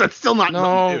games. That's still not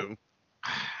new.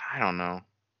 I don't know.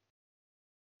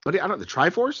 But the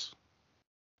Triforce?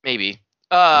 Maybe.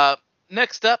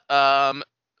 Next up,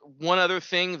 one other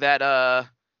thing that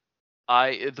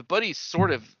the buddy sort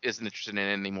of isn't interested in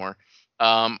anymore.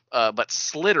 But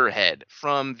Slitterhead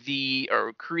from the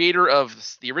creator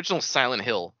of the original Silent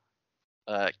Hill,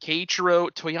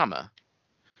 Keiichiro Toyama.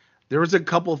 There was a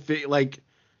couple things, like,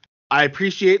 I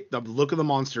appreciate the look of the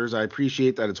monsters. I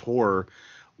appreciate that it's horror.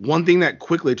 One thing that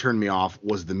quickly turned me off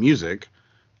was the music.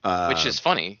 Which is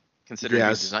funny, considering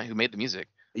who made the music.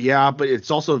 Yeah, but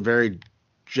it's also very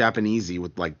Japanesey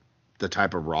with, like, the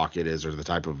type of rock it is or the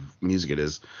type of music it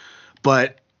is.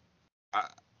 But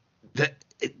the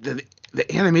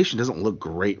animation doesn't look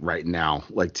great right now,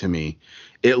 like, to me.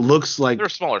 It looks like... They're a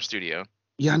smaller studio.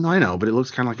 Yeah, no, I know, but it looks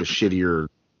kind of like a shittier,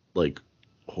 like,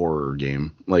 horror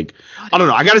game. Like, I don't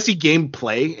know. I got to see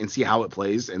gameplay and see how it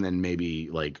plays, and then maybe,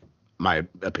 like, my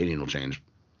opinion will change.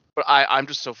 But I'm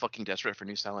just so fucking desperate for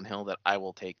new Silent Hill that I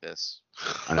will take this.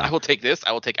 I will take this.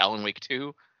 I will take Alan Wake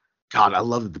 2. God, I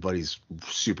love that the buddy's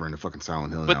super into fucking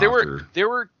Silent Hill. But there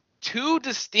were 2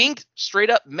 distinct straight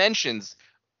up mentions.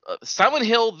 Silent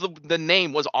Hill, the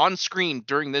name was on screen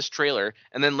during this trailer,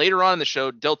 and then later on in the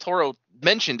show, Del Toro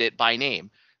mentioned it by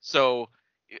name. So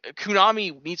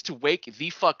Konami needs to wake the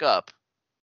fuck up.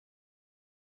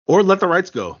 Or let the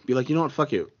rights go. Be like, you know what,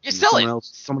 fuck it. You sell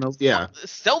someone else, yeah.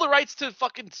 Sell the rights to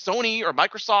fucking Sony or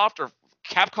Microsoft or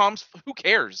Capcom's. Who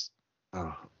cares?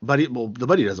 The buddy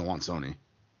doesn't want Sony.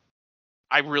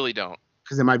 I really don't.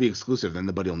 Because it might be exclusive, then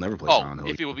the buddy will never play Silent Hill.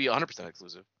 If it will be 100%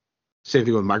 exclusive. Same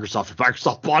thing with Microsoft. If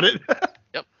Microsoft bought it.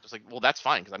 Yep. Just like, well, that's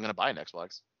fine because I'm gonna buy an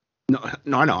Xbox. No,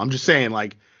 I know. I'm just saying,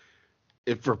 like,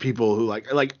 if for people who like,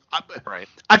 right.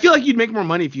 I feel like you'd make more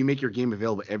money if you make your game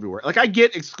available everywhere. Like, I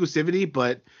get exclusivity,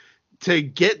 but to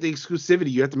get the exclusivity,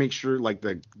 you have to make sure, like,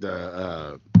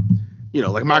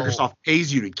 Microsoft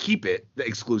pays you to keep it the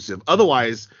exclusive.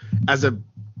 Otherwise,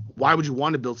 why would you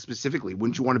want to build specifically?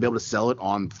 Wouldn't you want to be able to sell it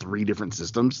on 3 different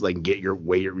systems, like get your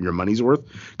money's worth?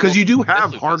 Because you do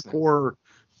have hardcore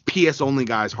PS only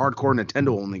guys, hardcore Nintendo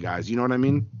only guys. You know what I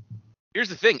mean? Here's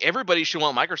the thing: everybody should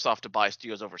want Microsoft to buy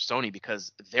studios over Sony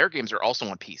because their games are also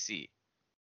on PC.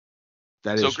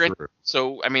 That is true.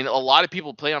 So I mean, a lot of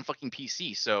people play on fucking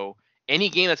PC. So any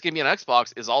game that's gonna be on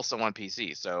Xbox is also on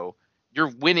PC. So you're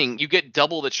winning. You get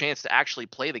double the chance to actually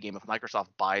play the game if Microsoft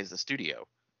buys the studio.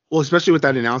 Well, especially with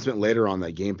that announcement later on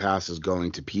that Game Pass is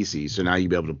going to PC, so now you'll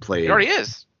be able to play. It already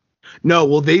is. No,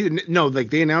 well, they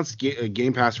announced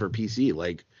Game Pass for PC.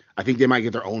 Like, I think they might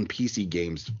get their own PC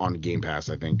games on Game Pass.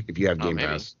 I think if you have Game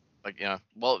Pass. Like, yeah.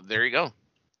 Well, there you go.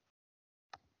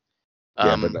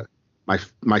 Yeah, but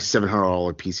my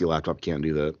 $700 PC laptop can't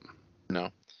do that. No.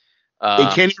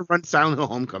 It can't even run Silent Hill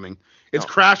Homecoming. It's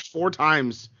crashed 4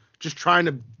 times just trying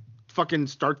to fucking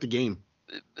start the game.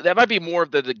 That might be more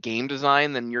of the game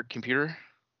design than your computer.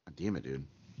 God damn it, dude.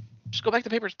 Just go back to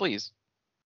Papers, Please.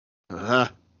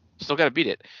 Still got to beat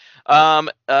it.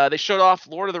 They showed off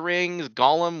Lord of the Rings,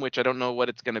 Gollum, which I don't know what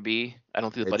it's going to be. I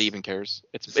don't think the buddy even cares.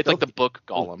 It's like the book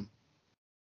Gollum.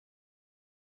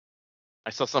 I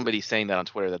saw somebody saying that on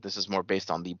Twitter that this is more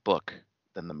based on the book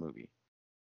than the movie.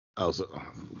 Oh, so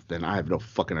then I have no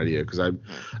fucking idea because I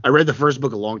read the first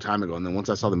book a long time ago, and then once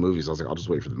I saw the movies, I was like, I'll just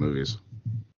wait for the movies.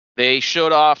 They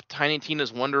showed off Tiny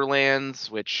Tina's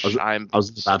Wonderlands, which I was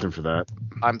in the bathroom for that.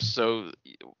 I'm so.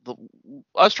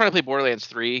 I was trying to play Borderlands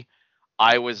 3.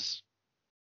 I was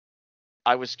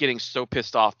getting so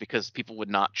pissed off because people would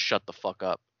not shut the fuck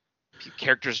up.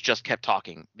 Characters just kept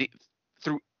talking.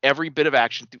 Through every bit of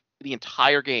action, through the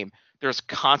entire game, there's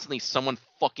constantly someone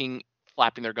fucking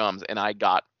flapping their gums, and I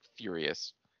got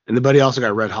furious. And the buddy also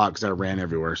got red hot because I ran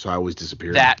everywhere, so I always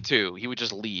disappeared. That too. He would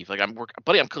just leave. Like,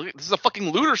 buddy, this is a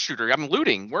fucking looter shooter. I'm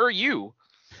looting. Where are you?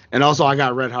 And also, I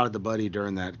got red hot at the buddy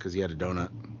during that because he had a donut.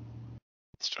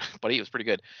 Buddy, it was pretty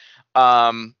good.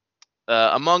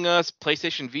 Among Us,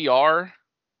 PlayStation VR,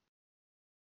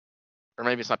 or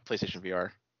maybe it's not PlayStation VR.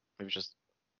 Maybe it's just.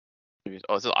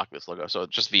 It's the Oculus logo, so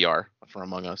it's just VR for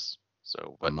Among Us.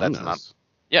 So, but Among that's Us? not.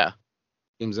 Yeah.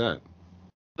 Game's that?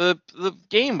 The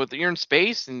game with you're in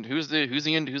space and who's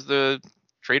the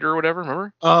traitor or whatever,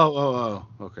 remember? Oh,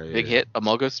 okay. Big hit,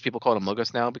 Among Us. People call it Among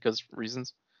Us now because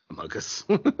reasons. Among Us.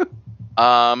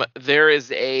 There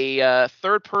is a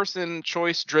third-person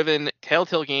choice-driven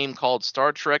Telltale game called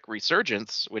Star Trek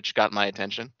Resurgence, which got my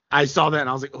attention. I saw that and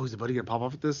I was like, oh, is the buddy gonna pop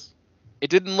off at this?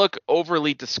 It didn't look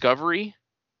overly Discovery,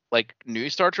 like new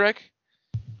Star Trek.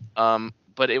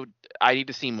 But I need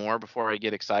to see more before I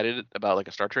get excited about like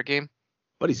a Star Trek game.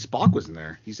 Buddy, Spock was in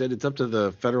there. He said it's up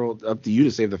to you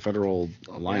to save the Federal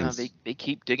Alliance. Yeah, they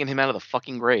keep digging him out of the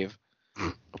fucking grave.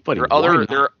 Buddy,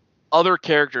 there are other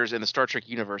characters in the Star Trek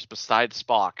universe besides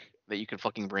Spock that you can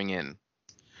fucking bring in.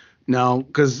 No,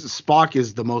 because Spock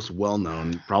is the most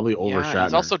well-known, probably over Shatner.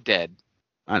 He's also dead.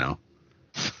 I know.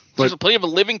 There's plenty of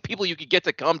living people you could get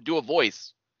to come do a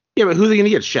voice. Yeah, but who are they gonna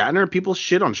get? Shatner? People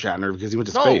shit on Shatner because he went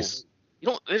to space. You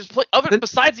don't. There's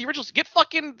besides the originals. Get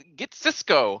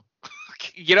Cisco.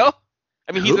 You know.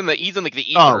 I mean, he's in the ether.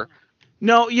 Oh.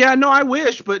 No, I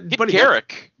wish, but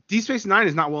Garrick. Deep Space Nine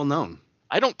is not well known.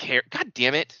 I don't care. God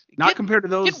damn it. Compared to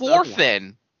those. Get Worf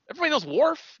then. Everybody knows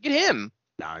Worf. Get him.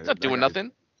 Nah, he's not doing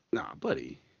nothing. Nah,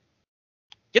 buddy.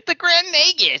 Get the Grand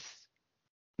Nagus.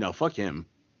 No, fuck him.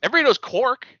 Everybody knows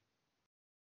Quark.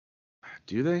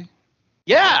 Do they?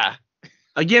 Yeah.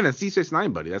 Again, it's Deep Space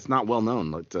Nine, buddy. That's not well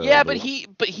known. But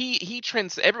he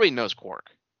trends. Everybody knows Quark.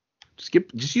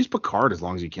 Just use Picard as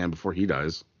long as you can before he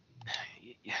dies.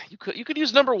 Yeah, you could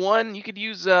use number one. You could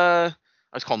use I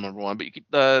was calling number one, but you could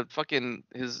damn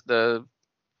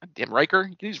Riker.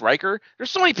 You can use Riker. There's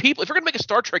so many people. If you're gonna make a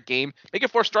Star Trek game, make it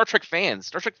for Star Trek fans.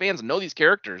 Star Trek fans know these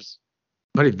characters.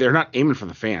 But they're not aiming for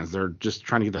the fans. They're just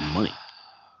trying to get their money.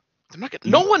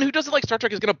 No one who doesn't like Star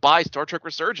Trek is gonna buy Star Trek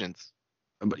Resurgence.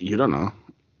 But you don't know.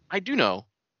 I do know.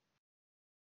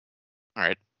 All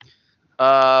right.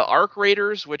 Arc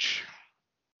Raiders, which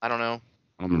I don't know.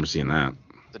 I don't remember seeing that.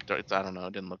 I don't know.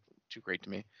 It didn't look too great to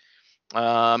me.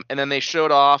 And then they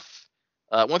showed off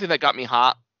one thing that got me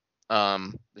hot.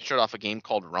 They showed off a game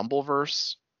called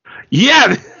Rumbleverse.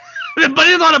 Yeah, but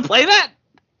you know how to play that?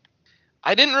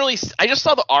 I just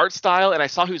saw the art style and I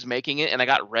saw who's making it and I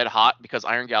got red hot because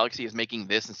Iron Galaxy is making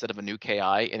this instead of a new KI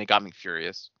and it got me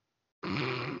furious.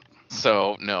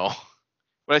 So no,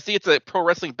 but I see it's a pro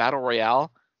wrestling battle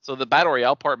royale. So the battle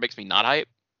royale part makes me not hype.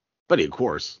 Buddy, of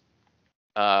course.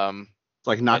 It's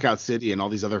like Knockout City and all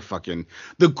these other fucking.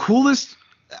 The coolest.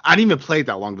 I didn't even play it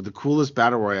that long, but the coolest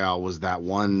battle royale was that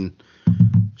one.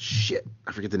 Shit,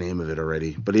 I forget the name of it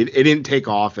already, but it didn't take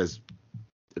off as.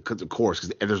 Of course,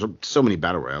 because there's so many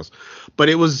battle royales, but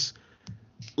it was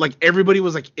like everybody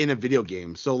was like in a video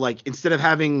game. So like instead of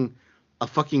having a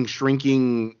fucking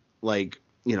shrinking like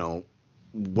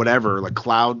whatever like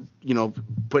cloud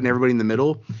putting everybody in the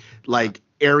middle, like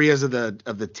areas of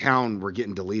the town were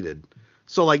getting deleted.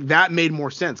 So like that made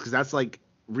more sense because that's like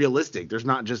realistic. There's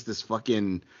not just this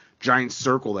fucking giant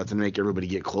circle that's gonna make everybody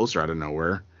get closer out of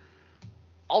nowhere.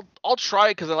 I'll try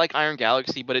it because I like Iron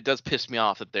Galaxy, but it does piss me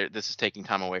off that this is taking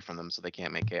time away from them, so they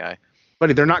can't make KI.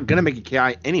 Buddy, they're not gonna make a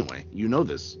KI anyway. You know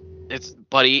this. It's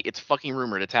fucking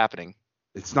rumored. It's happening.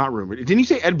 It's not rumored. Didn't you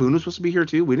say Ed Boon was supposed to be here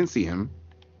too? We didn't see him.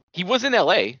 He was in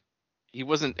LA. He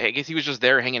wasn't. I guess he was just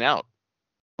there hanging out.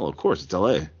 Well, of course it's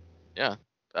LA. Yeah.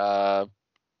 I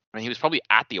mean, he was probably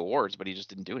at the awards, but he just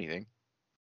didn't do anything.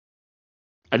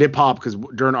 I did pop because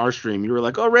during our stream you were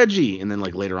like, "Oh, Reggie," and then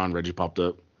like later on Reggie popped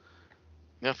up.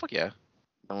 Yeah, fuck yeah.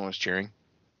 Everyone was cheering.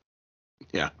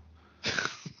 Yeah.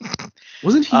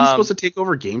 Wasn't he supposed to take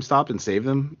over GameStop and save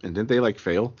them? And didn't they like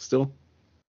fail still?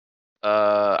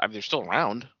 I mean, they're still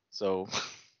around, so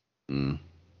I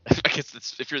guess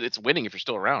it's winning if you're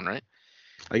still around, right?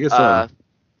 I guess so.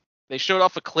 They showed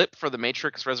off a clip for The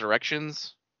Matrix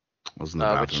Resurrections, Was in the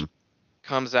bathroom. which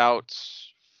comes out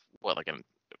what, like in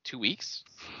 2 weeks?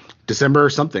 December or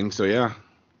something. So yeah.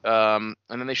 And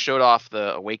then they showed off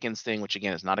the Awakens thing, which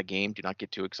again is not a game. Do not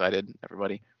get too excited,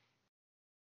 everybody.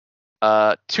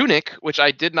 Tunic, which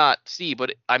I did not see,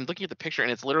 but I'm looking at the picture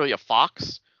and it's literally a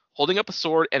fox holding up a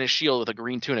sword and a shield with a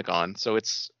green tunic on. So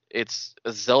it's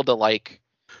a Zelda-like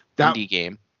indie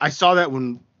game. I saw that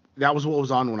when that was what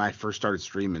was on when I first started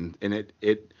streaming, and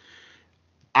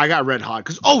I got red hot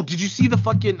because did you see the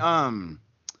fucking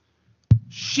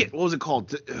shit? What was it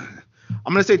called?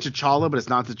 I'm gonna say T'Challa, but it's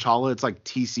not T'Challa. It's like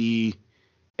TCALI,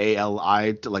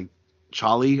 like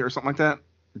Charlie or something like that.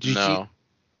 Did you see?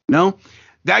 No.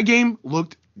 That game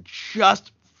looked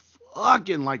just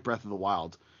fucking like Breath of the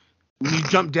Wild. When you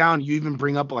jump down, you even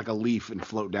bring up like a leaf and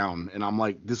float down, and I'm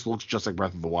like, this looks just like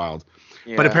Breath of the Wild.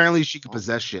 Yeah. But apparently she could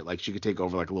possess shit. Like she could take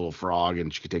over like a little frog,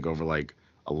 and she could take over like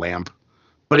a lamp.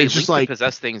 But it's just like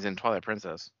possess things in Twilight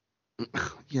Princess.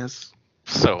 Yes.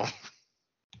 So,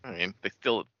 I mean, they're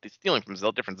stealing from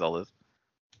different Zeldas.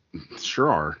 Sure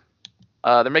are.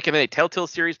 They're making a Telltale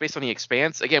series based on The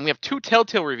Expanse. Again, we have 2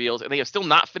 Telltale reveals, and they have still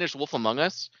not finished Wolf Among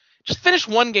Us. Just finish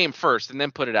one game first, and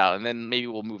then put it out, and then maybe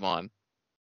we'll move on.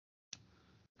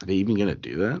 Are they even gonna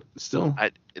do that still?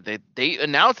 They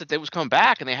announced that they was coming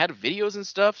back, and they had videos and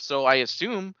stuff. So I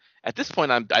assume at this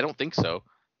point, I don't think so.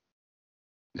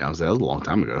 Yeah, that was a long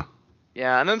time ago.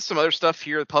 Yeah, and then some other stuff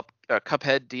here: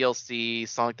 Cuphead DLC,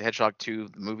 Sonic the Hedgehog 2,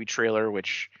 the movie trailer,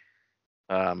 which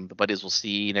the buddies will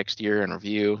see next year and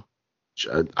review.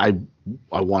 I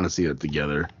want to see it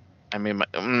together. I mean,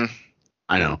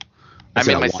 I know. I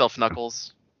made myself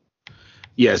Knuckles.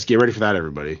 Yes, get ready for that,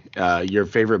 everybody. Your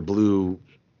favorite blue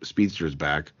speedster is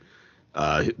back.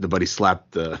 The buddy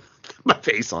slapped my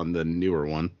face on the newer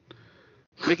one.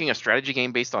 Making a strategy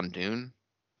game based on Dune.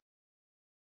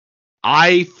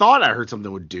 I thought I heard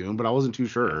something with Dune, but I wasn't too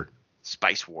sure.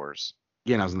 Spice Wars.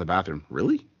 Yeah, and I was in the bathroom.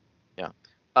 Really? Yeah.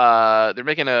 They're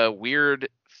making a weird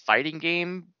fighting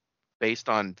game based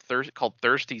on called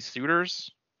Thirsty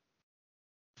Suitors.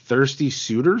 Thirsty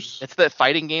Suitors? It's the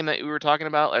fighting game that we were talking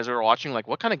about as we were watching. Like,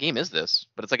 what kind of game is this?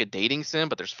 But it's like a dating sim,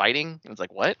 but there's fighting. And it's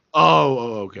like, what?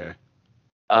 Oh, okay.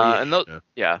 And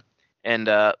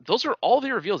those are all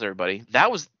the reveals, everybody.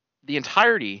 That was the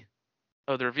entirety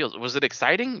of the reveals. Was it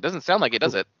exciting? Doesn't sound like it,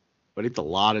 does it? But it's a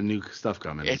lot of new stuff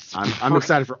coming. I'm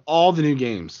excited for all the new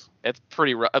games. It's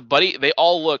pretty rough. Buddy, they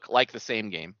all look like the same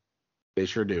game. They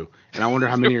sure do. And I wonder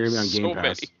how many are going to be on Game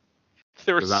Pass.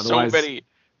 There were so many.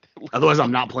 Otherwise,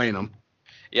 I'm not playing them.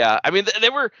 Yeah, I mean, they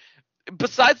were,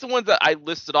 besides the ones that I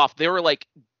listed off, there were like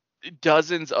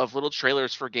dozens of little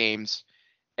trailers for games,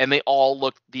 and they all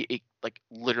looked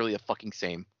literally the fucking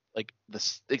same. Like the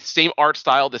same art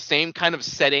style, the same kind of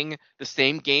setting, the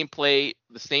same gameplay,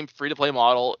 the same free-to-play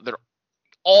model. They're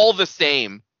all the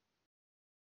same.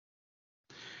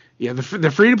 Yeah, the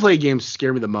free-to-play games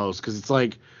scare me the most because it's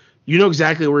like, you know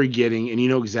exactly where you're getting, and you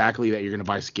know exactly that you're going to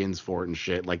buy skins for it and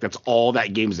shit. Like, that's all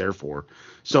that game's there for.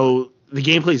 So, the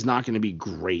gameplay is not going to be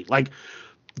great. Like,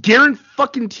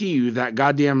 guarantee you that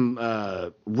goddamn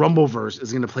Rumbleverse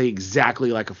is going to play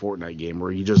exactly like a Fortnite game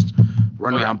where you just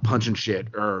run around punching shit.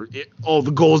 Or,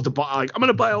 the goal is to buy, like, I'm going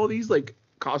to buy all these, like,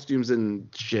 costumes and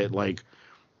shit. Like,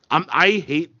 I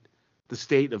hate the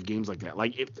state of games like that.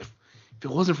 Like, if it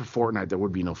wasn't for Fortnite, there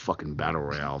would be no fucking Battle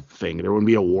Royale thing. There wouldn't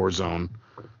be a Warzone.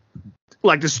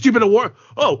 Like the stupid award.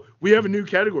 Oh, we have a new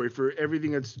category for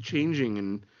everything that's changing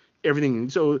and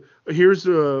everything. So here's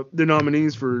the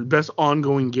nominees for best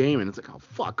ongoing game, and it's like, oh,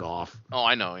 fuck off. Oh,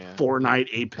 I know, yeah. Fortnite,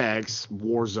 Apex,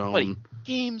 Warzone. Like,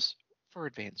 games for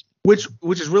advancement. Which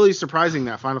is really surprising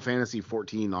that Final Fantasy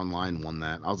 14 Online won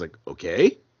that. I was like,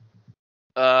 okay.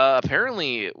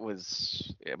 Apparently it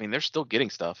was. I mean, they're still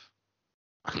getting stuff.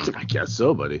 I guess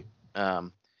so, buddy.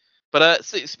 But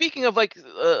speaking of like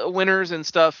winners and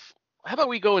stuff. How about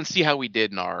we go and see how we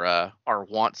did in our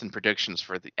wants and predictions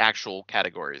for the actual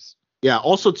categories? Yeah.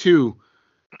 Also, too,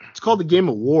 it's called the Game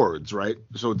Awards, right?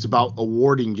 So it's about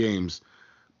awarding games,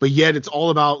 but yet it's all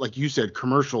about, like you said,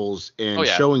 commercials and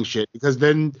showing shit. Because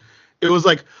then it was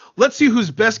like, let's see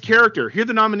who's best character. Here are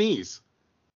the nominees,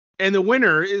 and the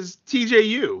winner is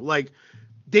TJU. Like,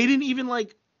 they didn't even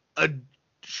like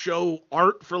show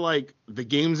art for like the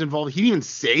games involved. He didn't even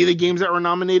say the games that were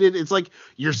nominated. It's like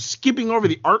you're skipping over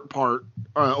the art part,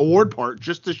 award part,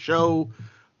 just to show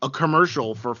a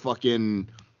commercial for fucking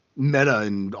Meta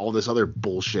and all this other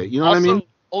bullshit. You know what I mean?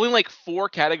 Only like 4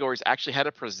 categories actually had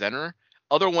a presenter.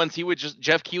 Other ones,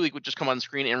 Jeff Keighley would just come on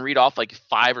screen and read off like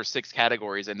 5 or 6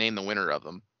 categories and name the winner of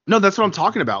them. No, that's what I'm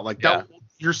talking about. Like that,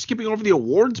 you're skipping over the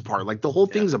awards part. Like the whole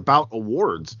thing's about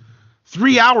awards.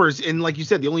 3 hours, and like you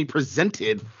said, they only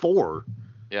presented 4.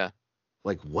 Yeah.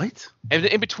 Like what? And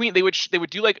in between, they would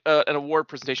do like an award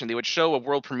presentation. They would show a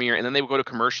world premiere, and then they would go to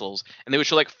commercials, and they would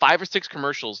show like 5 or 6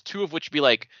 commercials, 2 of which would be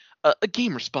like a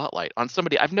gamer spotlight on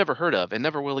somebody I've never heard of and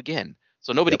never will again.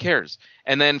 So nobody cares.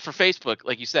 And then for Facebook,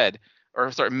 like you said,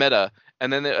 or sorry, Meta,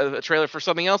 and then a trailer for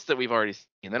something else that we've already seen.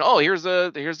 And then here's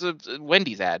a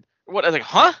Wendy's ad. What? I was like,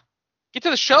 huh? Get to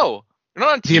the show. You're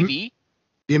not on TV.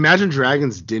 The Imagine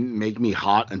Dragons didn't make me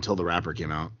hot until the rapper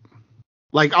came out.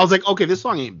 Like, I was like, okay, this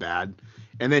song ain't bad.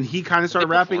 And then he kind of started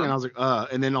rapping, and I was like,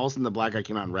 and then all of a sudden the black guy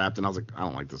came out and rapped, and I was like, I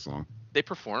don't like this song. They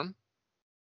perform?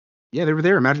 Yeah, they were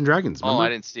there, Imagine Dragons. Remember? Oh, I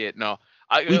didn't see it. No.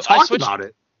 We talked about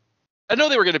it. I know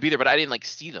they were going to be there, but I didn't, like,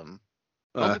 see them.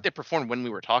 I don't think they performed when we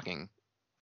were talking.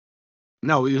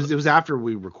 No, it was after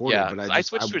we recorded. Yeah, but I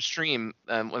switched to a stream.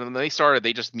 When they started,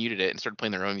 they just muted it and started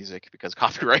playing their own music because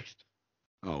copyright.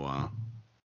 Oh, wow.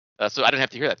 So I didn't have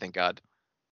to hear that, thank God.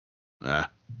 Yeah.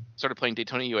 Started playing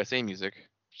Daytona USA music,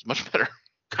 which is much better.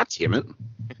 God damn it.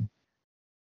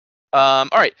 All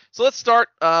right, so let's start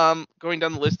going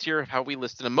down the list here of how we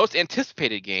listed a most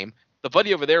anticipated game. The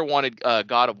buddy over there wanted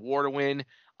God of War to win.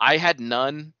 I had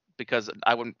none because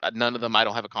none of them I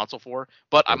don't have a console for.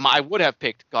 But I would have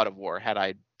picked God of War had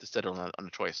I decided on a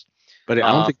choice. But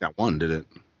I don't think that won, did it?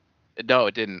 No,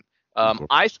 it didn't.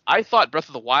 I thought Breath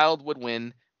of the Wild would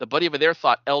win. The buddy over there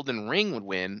thought Elden Ring would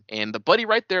win, and the buddy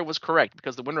right there was correct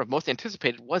because the winner of most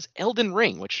anticipated was Elden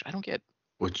Ring, which I don't get.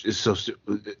 Which is so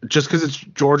just because it's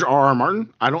George R.R.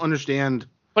 Martin? I don't understand.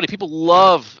 Buddy, people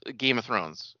love Game of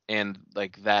Thrones and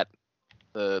like that,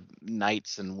 the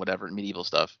knights and whatever medieval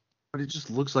stuff. But it just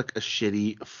looks like a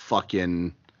shitty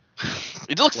fucking.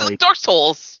 It looks like Dark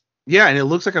Souls. Yeah, and it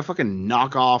looks like a fucking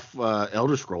knockoff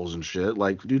Elder Scrolls and shit.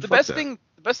 Like, dude, the best thing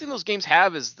those games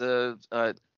have is the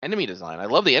enemy design. I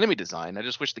love the enemy design. I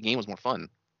just wish the game was more fun.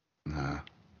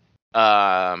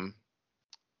 All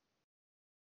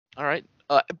right.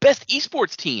 Best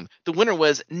esports team. The winner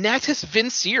was Natus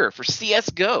Vincere for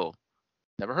CS:GO.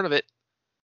 Never heard of it.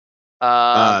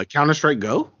 Counter-Strike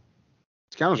Go?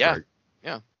 It's Counter-Strike.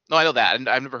 Yeah. No, I know that.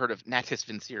 I've never heard of Natus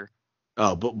Vincere.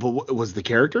 Oh, but what was the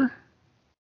character?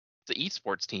 It's an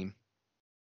esports team.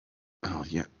 Oh,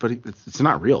 yeah. But it's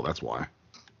not real. That's why.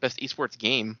 Best esports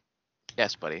game.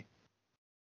 Yes, buddy.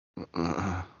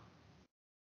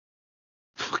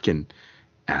 Fucking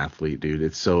athlete, dude.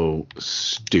 It's so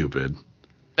stupid.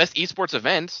 Best esports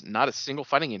event. Not a single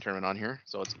fighting game tournament on here,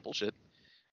 so it's bullshit.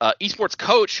 Esports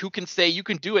coach. Who can say you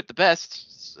can do it the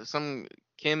best? Some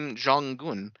Kim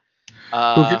Jong-un.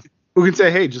 Who can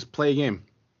say, hey, just play a game?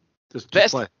 Just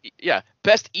play. Yeah.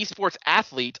 Best esports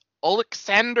athlete.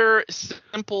 Alexander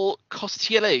Simple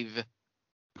Kostyev.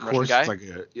 Of course, it's like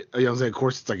of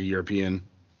course it's like a European.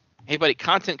 Hey, buddy,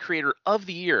 content creator of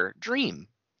the year, Dream.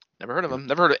 Never heard of him.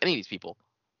 Never heard of any of these people.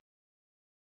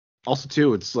 Also,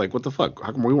 too, it's like, what the fuck?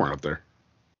 How come we weren't up there?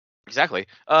 Exactly.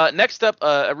 Next up,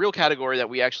 a real category that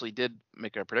we actually did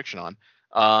make a prediction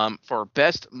on. For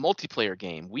best multiplayer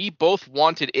game, we both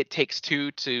wanted It Takes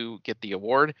Two to get the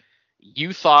award.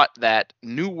 You thought that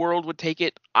New World would take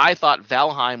it. I thought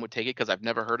Valheim would take it because I've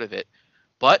never heard of it.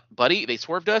 But, buddy, they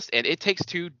swerved us, and It Takes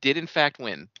Two did, in fact,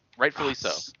 win. Rightfully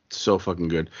so. So fucking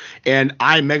good. And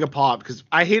I mega popped because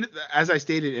I hated, as I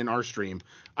stated in our stream,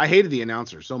 I hated the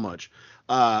announcer so much.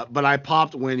 But I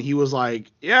popped when he was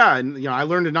like, yeah, and I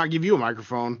learned to not give you a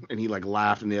microphone. And he like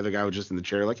laughed, and the other guy was just in the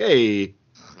chair like, hey.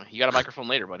 You got a microphone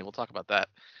later, buddy. We'll talk about that.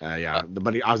 Yeah,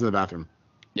 I was in the bathroom.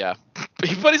 Yeah.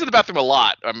 Buddy's in the bathroom a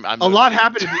lot. A lot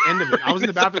happened at the end of it. I was in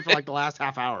the bathroom for like the last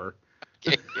half hour.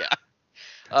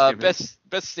 Yeah. Best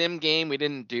sim game we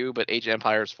didn't do, but Age of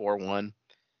Empires 4 won.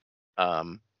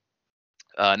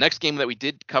 Next game that we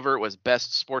did cover was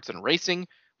best sports and racing.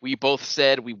 We both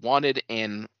said we wanted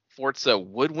and Forza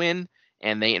would win,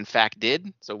 and they in fact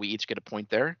did. So we each get a point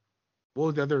there. What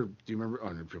was the other? Do you remember?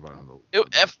 Oh, no,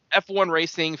 F1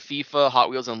 Racing, FIFA, Hot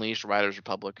Wheels Unleashed, Riders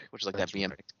Republic, which is like that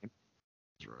BMX game.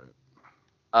 That's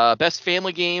right. Best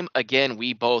family game. Again,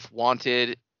 we both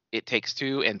wanted It Takes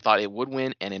Two and thought it would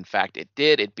win, and in fact it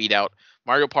did. It beat out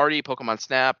Mario Party, Pokemon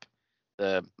Snap,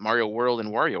 the Mario World,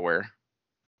 and WarioWare.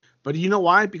 But you know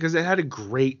why? Because it had a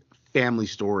great family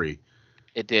story.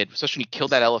 It did, especially when you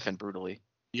killed that elephant brutally.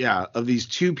 Yeah, of these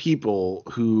two people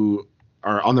who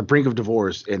are on the brink of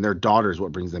divorce, and their daughter is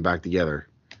what brings them back together.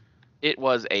 It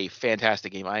was a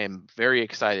fantastic game. I am very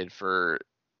excited for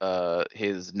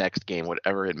his next game,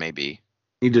 whatever it may be.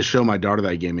 I need to show my daughter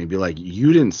that game and be like,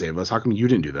 you didn't save us. How come you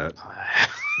didn't do that?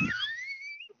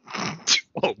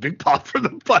 Oh, big pop for the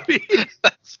buddy.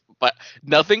 But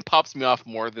nothing pops me off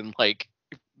more than like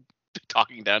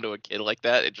talking down to a kid like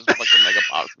that. It just fucking mega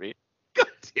pops me. God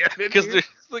damn it. Because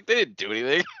like they didn't do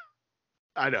anything.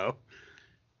 I know.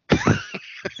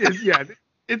 Yeah,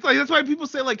 it's like that's why people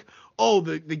say like, oh,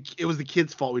 it was the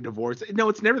kid's fault we divorced. No,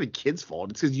 it's never the kid's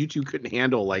fault. It's because you two couldn't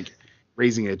handle like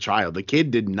raising a child. The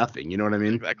kid did nothing. You know what I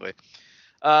mean? Exactly.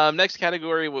 Next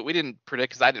category, what we didn't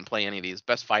predict because I didn't play any of these.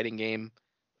 Best fighting game,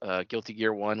 Guilty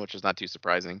Gear 1, which is not too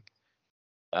surprising.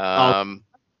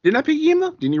 Didn't I pick a game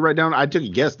though? Didn't you write down? I took a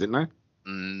guess, didn't I?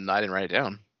 I didn't write it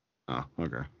down. Oh,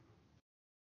 okay.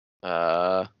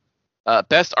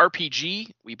 Best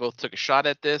RPG, we both took a shot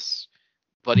at this.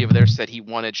 Buddy over there said he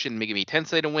wanted Shin Megami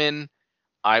Tensei to win.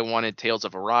 I wanted Tales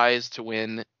of Arise to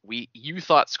win. You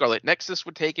thought Scarlet Nexus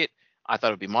would take it. I thought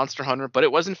it would be Monster Hunter, but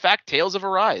it was in fact Tales of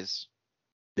Arise.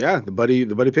 Yeah, the buddy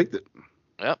picked it.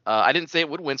 Yep. I didn't say it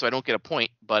would win, so I don't get a point.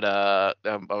 But I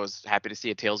was happy to see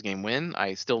a Tales game win.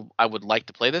 I would like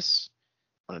to play this.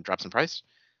 I'm gonna drop some price.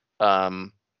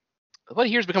 Buddy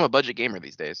here's become a budget gamer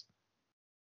these days.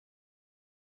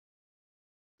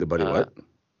 The buddy what?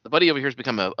 The buddy over here's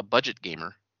become a budget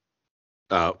gamer.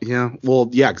 Yeah. Well,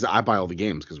 yeah, because I buy all the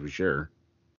games because we share.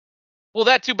 Well,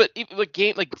 that too, but even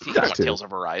like Tales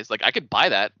of Arise, like I could buy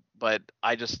that, but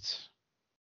I just,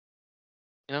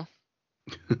 if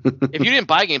you didn't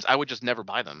buy games, I would just never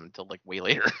buy them until like way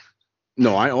later.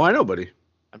 No, I know, buddy.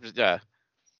 I'm just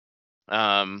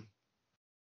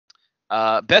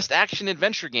best action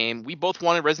adventure game. We both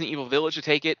wanted Resident Evil Village to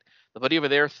take it. The buddy over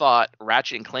there thought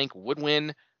Ratchet and Clank would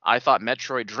win. I thought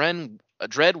Metroid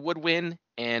Dread would win,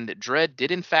 and Dread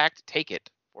did in fact take it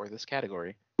for this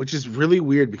category. Which is really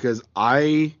weird because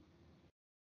I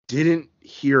didn't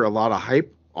hear a lot of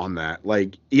hype on that.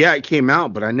 Like, yeah, it came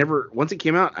out, but once it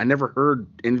came out, I never heard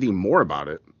anything more about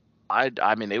it.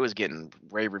 I mean, it was getting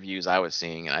rave reviews I was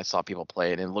seeing, and I saw people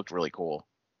play it, and it looked really cool.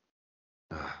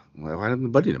 Well, why didn't the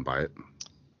buddy buy it?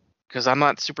 Because I'm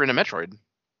not super into Metroid.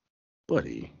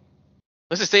 Buddy.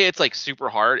 Let's just say it's like super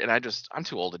hard, and I'm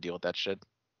too old to deal with that shit.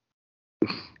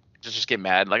 just get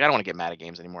mad. Like I don't want to get mad at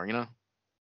games anymore,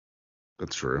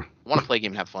 That's true. I want to play a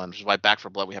game and have fun, which is why Back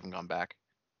 4 Blood we haven't gone back.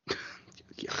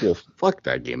 Yeah, well, fuck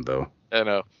that game though. I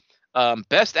know.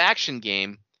 Best action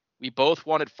game. We both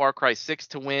wanted Far Cry 6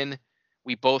 to win.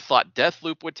 We both thought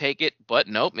Deathloop would take it, but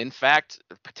nope. In fact,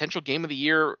 potential game of the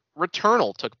year,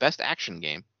 Returnal took best action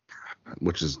game.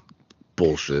 Which is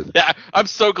bullshit. Yeah, I'm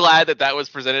so glad that was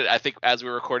presented, I think, as we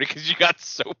were recording, because you got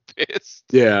so pissed.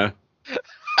 Yeah.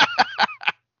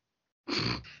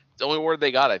 The only award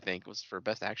they got, I think, was for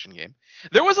best action game.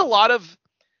 There was a lot of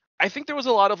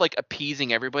like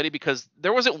appeasing everybody because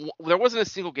there wasn't a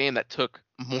single game that took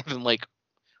more than like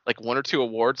one or two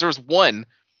awards. There was one.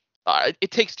 It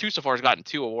Takes Two so far has gotten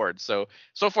 2 awards. So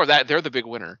far that they're the big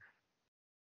winner.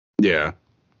 Yeah.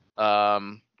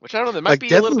 Which I don't know. There might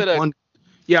be a little bit of.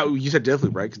 Yeah, you said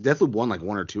Deathloop, right? Because Deathloop won like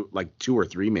 1 or 2, like 2 or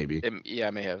 3 maybe. Yeah,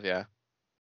 I may have. Yeah.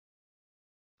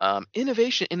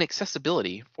 Innovation in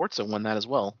accessibility. Forza won that as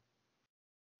well.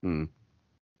 We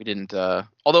didn't.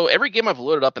 Although every game I've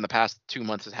loaded up in the past 2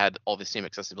 months has had all the same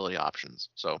accessibility options.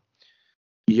 So.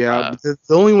 Yeah, the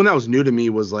only one that was new to me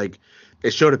was like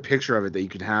it showed a picture of it that you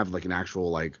could have like an actual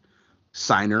like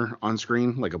signer on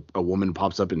screen, like a woman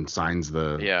pops up and signs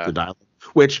the dialogue.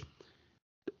 Which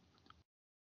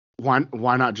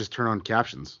why not just turn on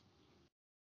captions?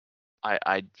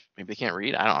 I maybe they can't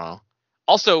read. I don't know.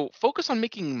 Also, focus on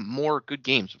making more good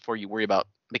games before you worry about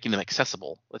making them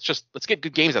accessible. Let's get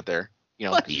good games out there.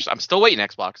 I'm still waiting,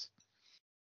 Xbox.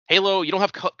 Halo, you don't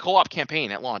have co-op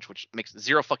campaign at launch, which makes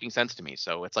zero fucking sense to me.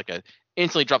 So it's like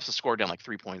instantly drops the score down like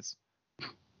 3 points.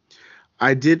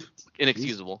 I did.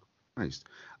 Inexcusable. Nice.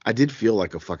 I did feel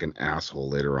like a fucking asshole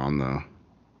later on though.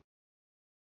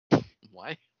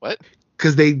 Why? What?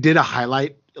 Because they did a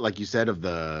highlight, like you said, of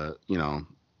the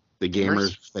the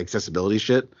gamers accessibility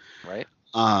shit. Right.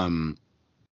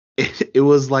 It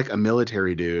was like a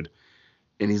military dude,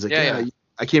 and he's like, yeah.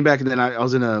 I came back and then I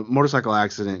was in a motorcycle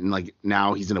accident and like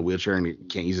now he's in a wheelchair and he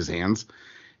can't use his hands.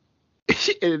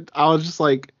 And I was just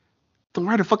like, don't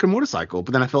ride a fucking motorcycle.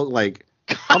 But then I felt like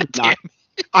God damn.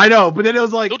 I know, but then it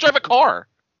was like, don't drive a car.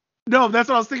 No, that's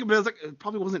what I was thinking. But it was like it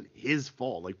probably wasn't his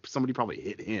fault. Like somebody probably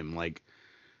hit him. Like,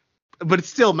 but it's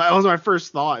still that was my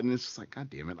first thought, and it's just like, God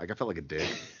damn it! Like I felt like a dick.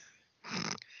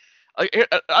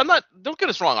 I'm not. Don't get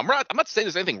us wrong. I'm not saying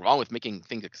there's anything wrong with making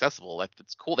things accessible. Like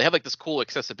it's cool. They have like this cool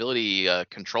accessibility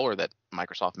controller that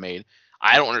Microsoft made.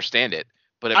 I don't understand it,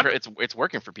 but it's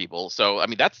working for people. So I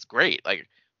mean that's great. Like,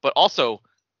 but also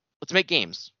let's make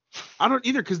games. I don't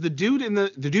either because the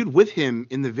dude with him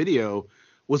in the video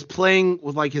was playing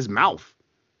with like his mouth.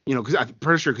 Because I'm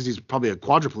pretty sure because he's probably a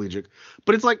quadriplegic.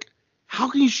 But it's like, how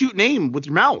can you shoot an aim with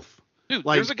your mouth? Dude,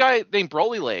 there's a guy named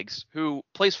Broly Legs who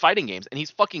plays fighting games and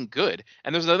he's fucking good.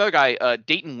 And there's another guy,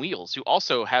 Dayton Wheels, who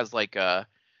also has like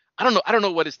I don't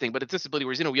know what his thing, but it's disability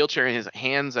where he's in a wheelchair and his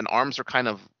hands and arms are kind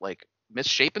of like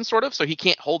misshapen, sort of, so he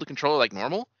can't hold the controller like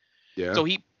normal. Yeah.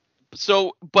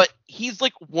 But he's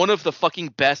like one of the fucking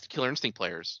best Killer Instinct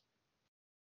players.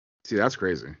 See, that's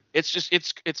crazy.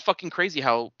 It's fucking crazy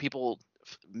how people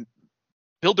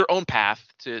build their own path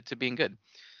to being good.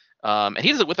 And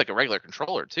he does it with like a regular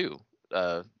controller too,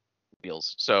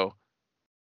 wheels. So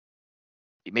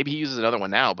maybe he uses another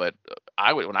one now, but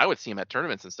when I would see him at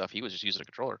tournaments and stuff, he was just using a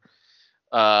controller.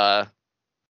 Best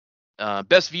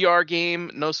VR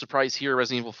game, no surprise here.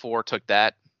 Resident Evil 4 took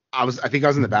that. I think I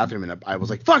was in the bathroom and I was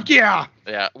like, "Fuck yeah!"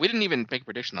 Yeah, we didn't even make a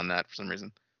prediction on that for some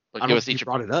reason. Like, I don't think you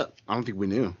brought it up. I don't think we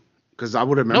knew because I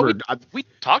would have remembered. No, we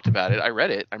talked about it. I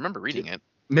read it. I remember reading it.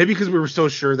 Maybe because we were so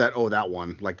sure that that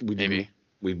one, like we maybe didn't.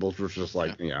 We both were just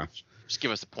like, yeah. Just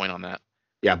give us a point on that.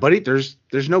 Yeah, buddy. There's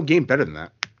no game better than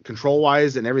that. Control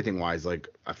wise and everything wise, like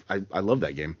I love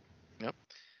that game. Yep.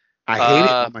 I hate it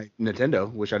on my Nintendo.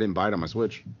 Wish I didn't buy it on my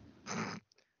Switch.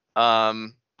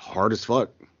 Hard as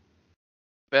fuck.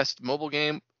 Best mobile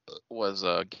game was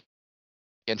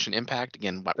Genshin Impact.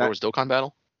 Again, where was Dokkan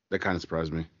Battle? That kind of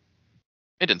surprised me.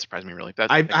 It didn't surprise me really.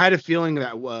 I had a feeling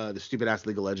that the stupid ass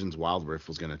League of Legends Wild Rift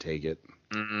was gonna take it.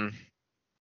 Mm-hmm.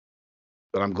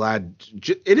 But I'm glad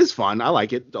it is fun. I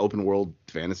like it. The open world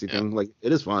fantasy thing, like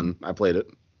it is fun. I played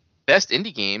it. Best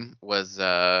indie game was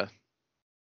why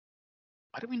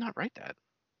did we not write that?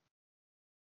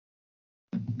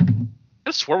 I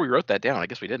just swore we wrote that down. I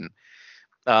guess we didn't.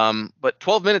 But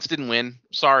 12 Minutes didn't win.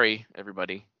 Sorry,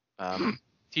 everybody.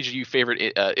 TGU favorite.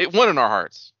 It won in our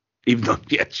hearts. Even though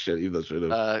should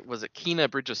have. Was it Kena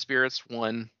Bridge of Spirits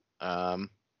won? Final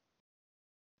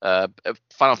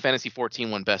Fantasy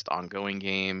 14 won best ongoing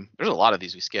game. There's a lot of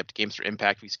these we skipped. Games for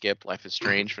Impact we skipped. Life is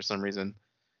Strange for some reason.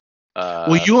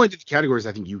 Well, you only did the categories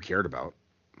I think you cared about.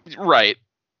 Right.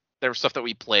 There was stuff that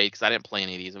we played because I didn't play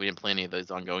any of these. We didn't play any of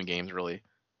those ongoing games really.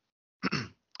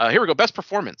 Here we go. Best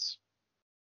performance.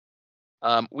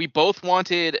 We both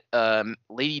wanted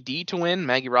Lady D to win,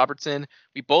 Maggie Robertson.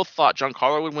 We both thought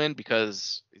Giancarlo would win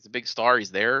because he's a big star.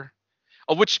 He's there.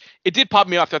 Which it did pop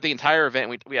me off throughout the entire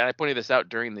event. I pointed this out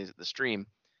during the stream.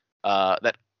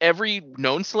 That every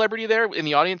known celebrity there in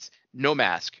the audience, no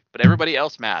mask, but everybody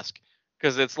else mask.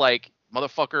 Because it's like,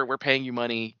 motherfucker, we're paying you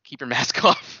money. Keep your mask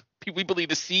off. We believe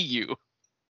to see you.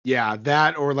 Yeah,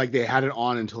 that or like they had it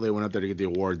on until they went up there to get the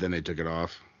award, then they took it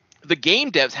off. The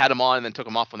game devs had them on and then took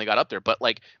them off when they got up there. But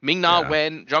like Ming-Na,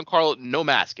 Wen, Giancarlo, no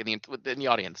mask in the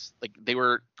audience. Like they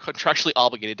were contractually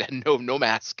obligated to have no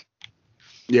mask.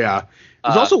 Yeah.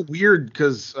 It's also weird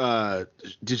because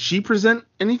did she present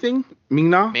anything?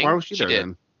 Ming-Na? Why was she there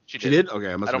then? She did? Okay,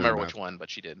 I don't remember which one,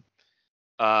 but she did.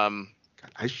 God,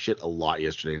 I shit a lot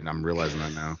yesterday and I'm realizing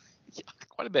that now. Yeah,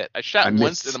 quite a bit. I shat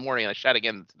once in the morning and I shat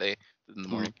again today in the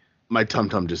morning. My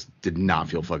tum-tum just did not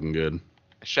feel fucking good.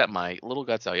 I shat my little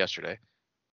guts out yesterday.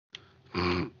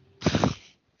 So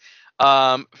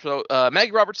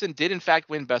Maggie Robertson did in fact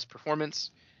win best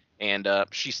performance, and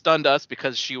she stunned us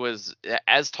because she was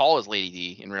as tall as Lady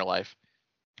D in real life.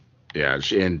 Yeah,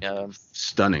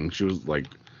 stunning. She was like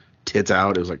tits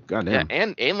out. It was like goddamn.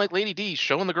 Yeah, and like Lady D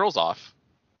showing the girls off.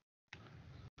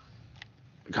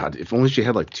 God, if only she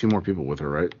had like 2 more people with her,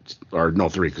 right? Or no,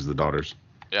 3 because the daughters.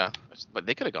 Yeah, but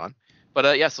they could have gone.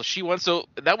 But yeah, so she won. So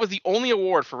that was the only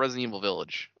award for Resident Evil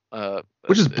Village.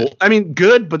 Which is I mean,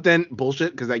 good, but then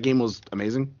bullshit because that game was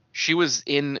amazing. She was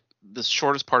in the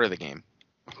shortest part of the game.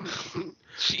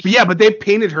 But they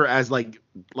painted her as like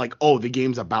oh, the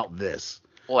game's about this.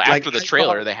 Well, after the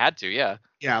trailer, they had to, yeah.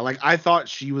 Yeah, like I thought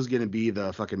she was gonna be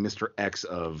the fucking Mr. X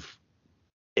of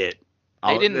it.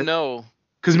 They didn't know.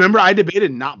 Because remember, I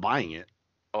debated not buying it.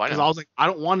 Oh, I know. Because I was like, I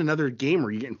don't want another game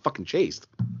where you're getting fucking chased.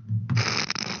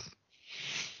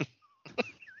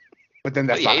 But then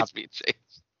that's not how being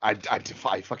chased. I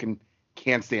fucking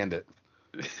can't stand it.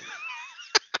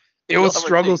 It was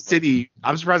Struggle City.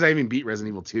 I'm surprised I even beat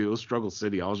Resident Evil 2. It was Struggle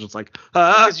City. I was just like,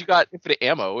 because you got infinite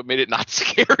ammo, it made it not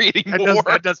scary anymore.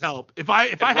 That does help. If I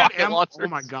had ammo, launchers. Oh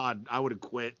my god, I would have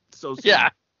quit so soon.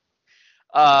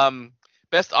 Yeah.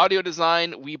 Best audio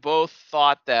design, we both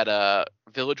thought that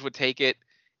Village would take it,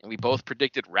 and we both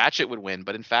predicted Ratchet would win,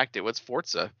 but in fact it was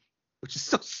Forza. Which is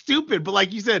so stupid, but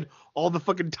like you said, all the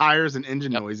fucking tires and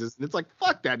engine noises, and it's like,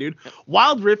 fuck that, dude. Yep.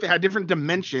 Wild Rift had different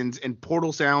dimensions and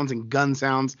portal sounds and gun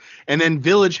sounds, and then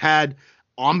Village had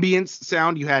ambience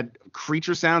sound, you had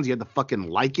creature sounds, you had the fucking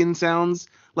lichen sounds.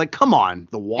 Like, come on,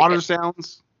 the water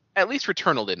sounds. At least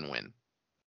Returnal didn't win.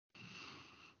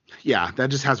 Yeah, that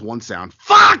just has one sound.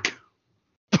 Fuck!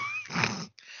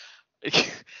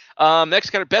 Next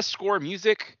category, best score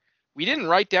music. We didn't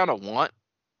write down a want.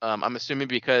 I'm assuming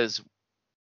because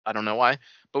I don't know why,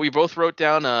 but we both wrote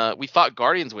down. We thought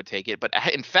Guardians would take it, but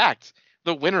in fact,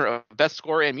 the winner of best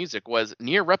score and music was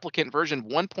Nier Replicant version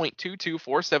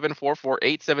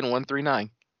 1.224744871139.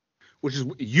 Which is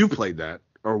you played that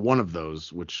or one of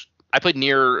those? I played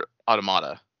Nier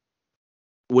Automata.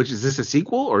 Which is this a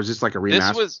sequel or is this like a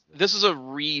remaster? This is a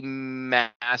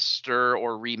remaster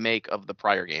or remake of the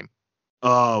prior game.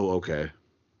 Oh, okay.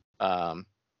 But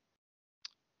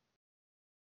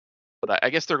I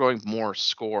guess they're going more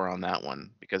score on that one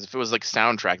because if it was like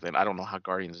soundtrack, then I don't know how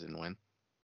Guardians didn't win.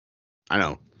 I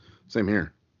know. Same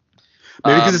here.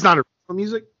 Maybe because it's not original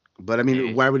music. But I mean,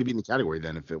 maybe. Why would it be in the category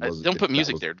then if it was? Don't put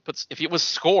music there. If it was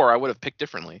score, I would have picked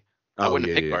differently. I wouldn't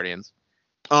have picked Guardians.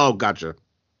 Oh, gotcha.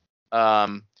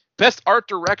 Best art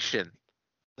direction.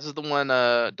 This is the one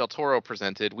Del Toro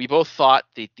presented. We both thought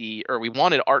that we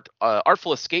wanted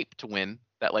Artful Escape to win,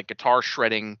 that like guitar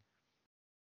shredding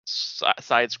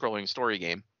side-scrolling story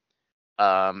game.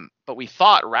 But we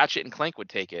thought Ratchet and Clank would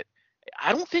take it.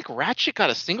 I don't think Ratchet got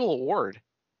a single award.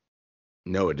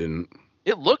 No, it didn't.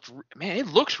 It looks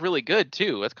really good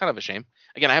too. That's kind of a shame.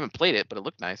 Again, I haven't played it, but it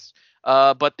looked nice.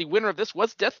 But the winner of this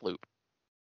was Deathloop.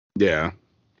 Yeah.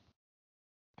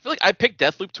 I feel like I picked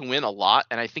Deathloop to win a lot,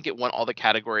 and I think it won all the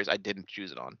categories I didn't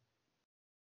choose it on.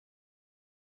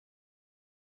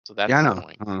 So that's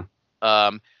annoying.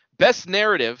 Best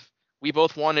narrative, we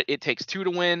both wanted It Takes Two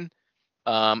to win.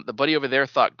 The buddy over there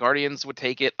thought Guardians would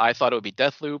take it. I thought it would be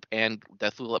Deathloop, and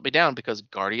Deathloop let me down because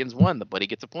Guardians won. The buddy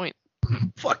gets a point.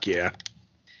 Fuck yeah.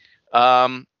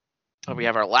 We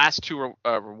have our last two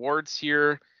rewards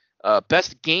here.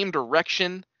 Best game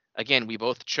direction. Again, we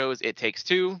both chose It Takes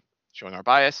Two, showing our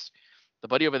bias. The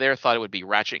buddy over there thought it would be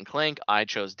Ratchet and Clank. I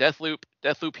chose Deathloop.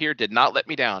 Deathloop here did not let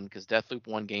me down because Deathloop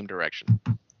won game direction.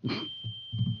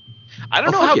 I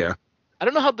don't know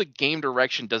how the game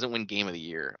direction doesn't win game of the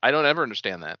year. I don't ever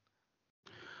understand that.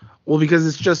 Well, because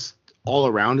it's just all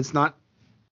around. It's not.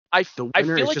 I feel like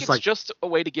it's just a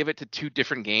way to give it to two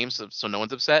different games so no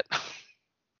one's upset.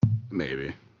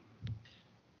 Maybe.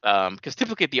 Because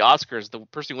typically at the Oscars, the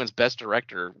person who wins Best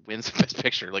Director wins Best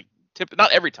Picture. Like,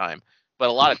 not every time, but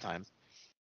a lot of times.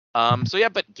 So yeah,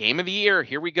 but Game of the Year,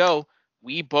 here we go.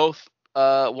 We both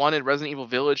wanted Resident Evil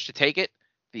Village to take it.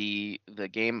 The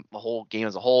game, the whole game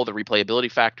as a whole, the replayability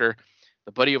factor.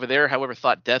 The buddy over there, however,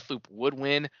 thought Deathloop would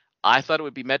win. I thought it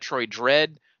would be Metroid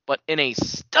Dread, but in a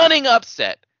stunning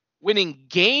upset, winning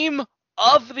Game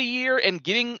of the Year and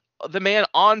getting the man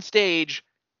on stage,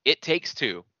 It Takes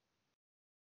Two.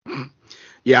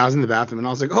 Yeah, I was in the bathroom and I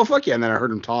was like, oh, fuck yeah. And then I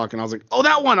heard him talk and I was like, oh,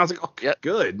 that one. I was like, oh, yeah,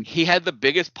 good. He had the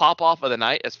biggest pop off of the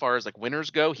night as far as like winners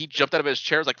go. He jumped out of his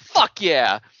chair, was like, fuck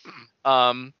yeah.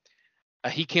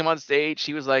 He came on stage.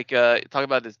 He was like, talking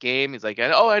about this game. He's like,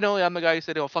 oh, I know. I'm the guy who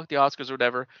said, oh, fuck the Oscars or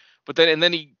whatever. But then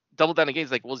he doubled down again.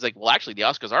 He's like, well, actually, the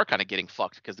Oscars are kind of getting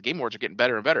fucked because the Game Awards are getting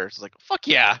better and better. So it's like, fuck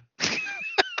yeah.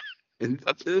 And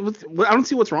I don't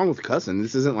see what's wrong with cussing.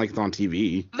 This isn't like it's on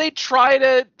TV. They try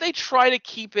to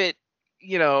keep it,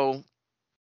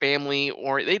 family,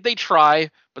 or they try,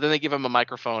 but then they give him a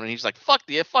microphone and he's like, fuck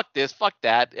this, fuck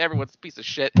that. Everyone's a piece of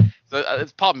shit. So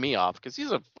it's popping me off because he's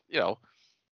so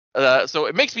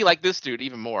it makes me like this dude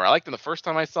even more. I liked him the first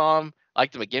time I saw him. I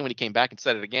liked him again when he came back and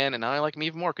said it again, and now I like him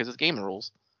even more because his game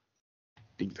rules.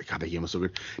 God, that game was so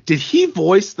good. Did he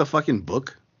voice the fucking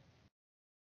book?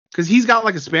 Because he's got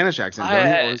like a Spanish accent,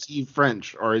 or is he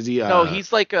French, or is he? No,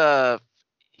 he's like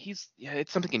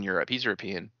it's something in Europe. He's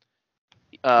European.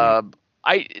 I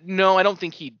don't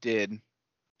think he did.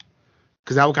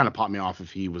 Because that would kind of pop me off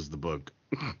if he was the book.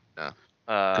 No.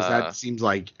 Because that seems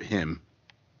like him.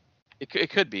 It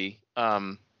could be. I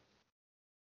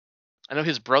know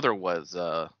his brother was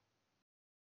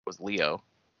Leo,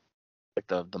 like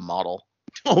the model.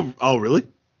 Oh, really?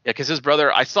 Yeah, because his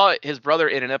brother. I saw his brother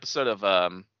in an episode of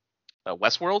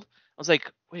Westworld. I was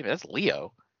like, wait a minute, that's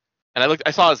Leo. And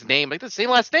I saw his name, like the same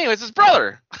last name as his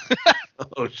brother.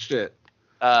 Oh shit.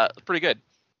 Pretty good.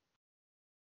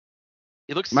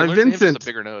 He looks My similar to him, Vincent. just a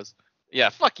bigger nose. Yeah,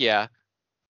 fuck yeah.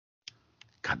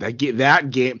 God, that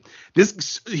game.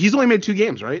 He's only made 2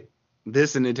 games, right?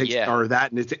 This and It Takes, or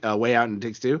that and It Way Out and It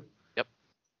Takes Two. Yep.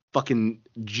 Fucking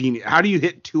genius. How do you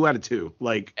hit 2 out of 2?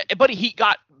 Like, but he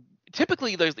got.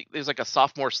 Typically, there's like a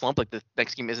sophomore slump. Like the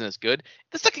next game isn't as good.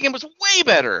 The second game was way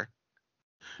better.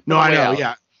 No, I know.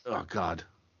 Yeah. Oh god.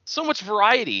 So much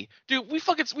variety, dude. We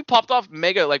popped off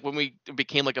mega like when we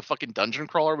became like a fucking dungeon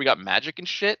crawler. We got magic and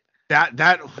shit. God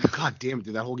damn it,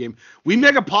 dude, that whole game. We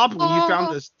mega popped when you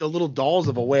found the little dolls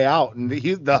of A Way Out, and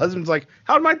the husband's like,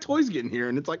 "How did my toys get in here?"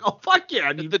 And it's like, "Oh fuck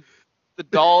yeah!" Dude. The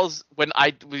dolls when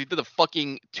we did the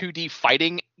fucking 2D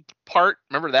fighting part.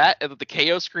 Remember that at the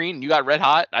KO screen? You got red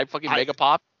hot. I fucking mega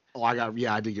popped. Oh, I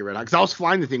did get red hot because I was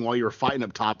flying the thing while you were fighting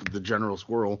up top with the General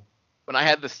Squirrel. When I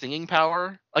had the singing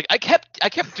power, like I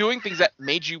kept doing things that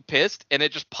made you pissed, and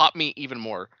it just popped me even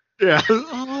more. Yeah.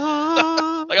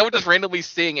 Like I would just randomly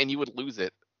sing, and you would lose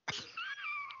it.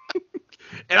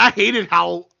 And I hated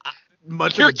how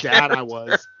much of a dad I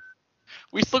was.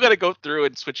 We still got to go through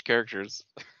and switch characters.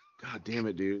 God damn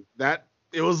it, dude.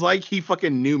 It was like he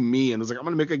fucking knew me and was like, I'm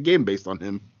gonna make a game based on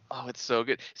him. Oh, it's so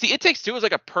good. See, It Takes Two is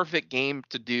like a perfect game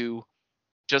to do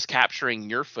just capturing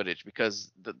your footage because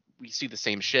we see the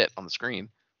same shit on the screen.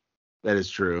 That is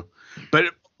true. But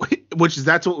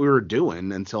that's what we were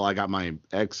doing until I got my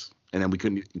X, and then we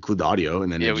couldn't include the audio,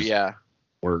 and then it just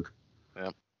worked.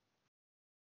 Yep.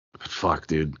 But fuck,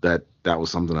 dude, that was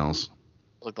something else.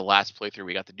 Like the last playthrough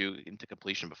we got to do into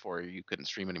completion before you couldn't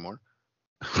stream anymore.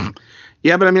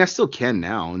 Yeah, but I mean, I still can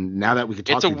now, and now that we can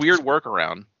talk. It's a weird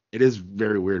workaround. It is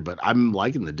very weird, but I'm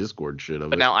liking the Discord shit of it.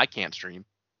 But now I can't stream.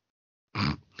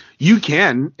 You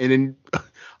can, and then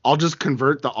I'll just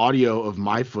convert the audio of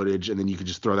my footage, and then you can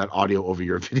just throw that audio over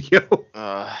your video. It's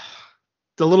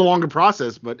a little longer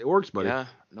process, but it works, buddy. Yeah,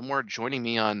 no more joining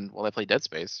me on while I play Dead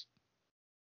Space.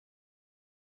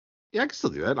 Yeah, I can still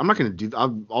do that. I'm not gonna do.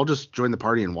 I'll just join the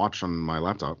party and watch on my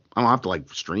laptop. I don't have to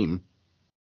like stream.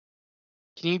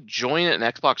 Can you join an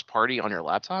Xbox party on your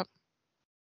laptop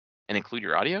and include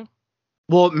your audio?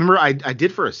 Well, remember I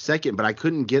did for a second, but I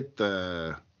couldn't get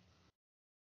the.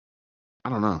 I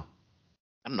don't know.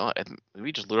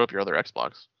 We just load up your other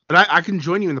Xbox. But I can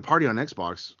join you in the party on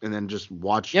Xbox and then just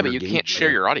watch. Yeah, but you can't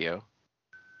share your audio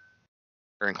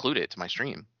or include it to my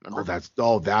stream. Remember?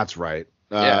 That's right.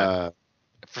 Yeah.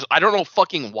 I don't know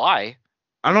fucking why.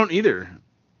 I don't either.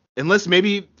 Unless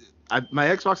maybe my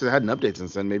Xbox has had an update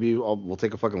since then. Maybe we'll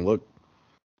take a fucking look,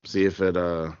 see if it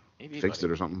fixed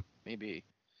it or something. Maybe.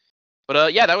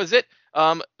 But yeah, that was it.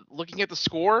 Looking at the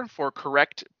score for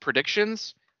correct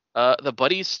predictions, the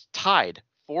buddies tied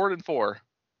 4-4.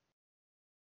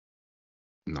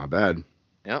 Not bad.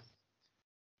 Yep.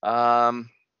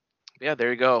 Yeah,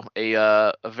 there you go.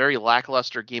 A very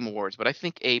lackluster Game Awards, but I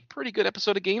think a pretty good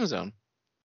episode of Game Zone.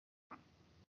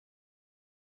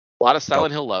 A lot of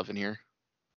Silent Hill love in here.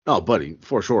 Oh, buddy,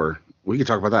 for sure. We could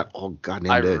talk about that all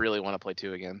goddamn day. I really want to play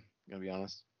 2 again. I'm gonna be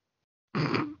honest.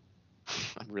 I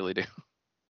really do.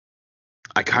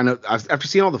 I kind of, after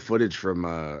seeing all the footage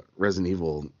from Resident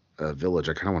Evil Village,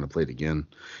 I kind of want to play it again.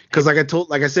 Because like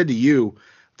I said to you,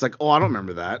 it's like, oh, I don't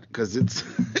remember that. Because it's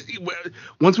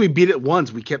once we beat it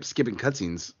once, we kept skipping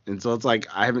cutscenes, and so it's like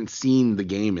I haven't seen the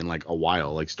game in like a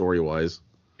while, like story wise.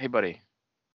 Hey, buddy.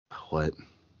 What?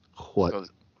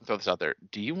 Throw this out there.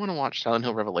 Do you want to watch Silent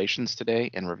Hill Revelations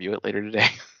today and review it later today?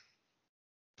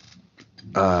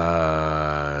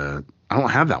 I don't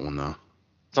have that one though.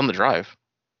 It's on the drive.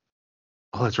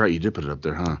 Oh, that's right. You did put it up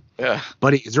there, huh? Yeah.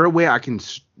 Buddy, is there a way I can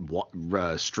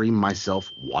stream myself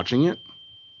watching it?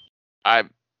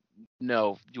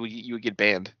 No. You would get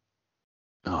banned.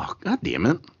 Oh, god damn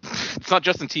it! It's not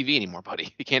just on TV anymore,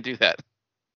 buddy. You can't do that.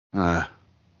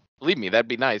 Believe me, that'd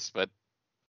be nice, but.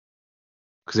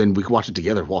 Because then we could watch it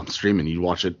together while I'm streaming. You'd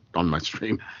watch it on my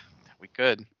stream. We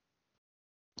could.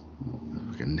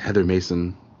 Fucking Heather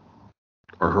Mason,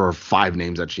 or her 5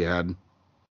 names that she had.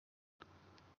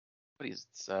 What is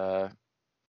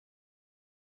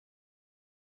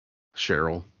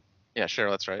Cheryl. Yeah, Cheryl.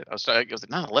 That's right. I was like,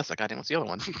 no, Alyssa. Goddamn, what's the other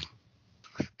one?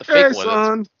 The fake one.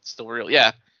 Son. Still real.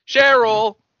 Yeah,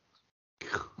 Cheryl.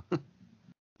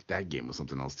 That game was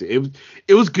something else too.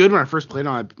 It was good when I first played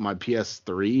on my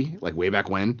PS3, like way back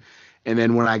when, and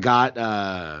then when I got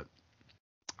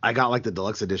like the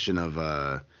deluxe edition of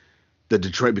the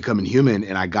Detroit Becoming Human,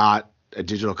 and I got a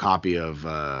digital copy of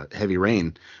Heavy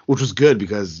Rain, which was good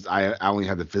because I only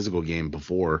had the physical game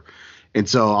before, and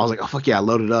so I was like, oh fuck yeah, I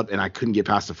loaded up and I couldn't get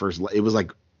past the first. It was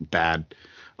like bad.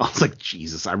 I was like,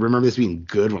 Jesus, I remember this being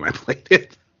good when I played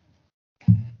it.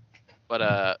 But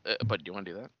do you want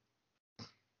to do that?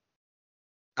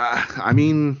 I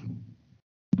mean,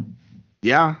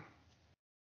 yeah.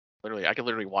 Literally, I could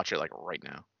literally watch it like right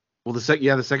now. Well, the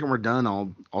second we're done,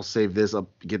 I'll save this up,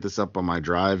 get this up on my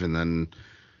drive, and then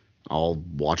I'll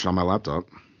watch it on my laptop.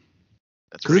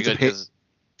 That's pretty good. It's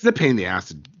a pain in the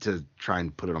ass to try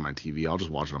and put it on my TV. I'll just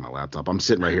watch it on my laptop. I'm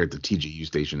sitting right here at the TGU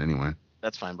station anyway.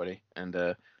 That's fine, buddy. And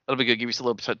that'll be good. Give you a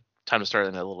little time to start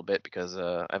in a little bit because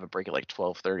I have a break at like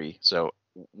 12:30. So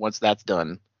once that's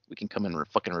done, we can come in and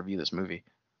fucking review this movie.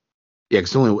 Yeah,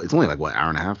 it's only like what, hour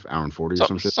and a half, hour and 40 or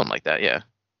some shit. Something like that, yeah.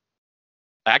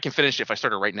 I can finish it if I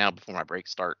start it right now before my break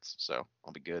starts, so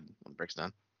I'll be good when the break's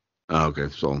done. Oh, okay,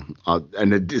 so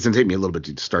and it's gonna take me a little bit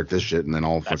to start this shit, and then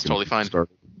I'll That's totally fine. Start.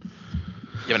 You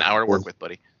have an hour to work with,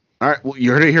 buddy. All right, well,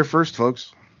 you heard it here first,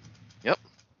 folks.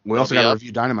 We also got to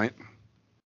review Dynamite.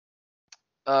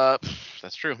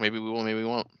 That's true. Maybe we will. Maybe we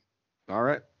won't. All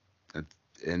right. At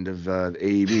the end of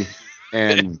AEB.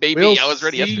 And maybe I was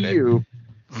ready yesterday. You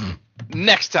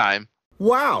next time.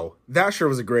 Wow, that sure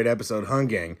was a great episode, huh,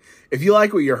 gang? If you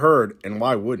like what you heard, and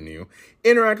why wouldn't you,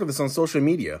 interact with us on social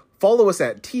media. Follow us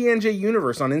at TNJ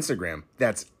Universe on Instagram.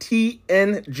 That's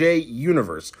TNJ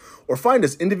Universe. Or find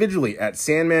us individually at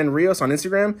Sandman Rios on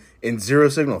Instagram and Zero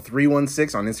Signal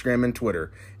 316 on Instagram and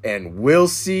Twitter. And we'll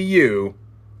see you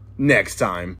next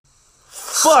time.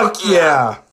 Fuck yeah!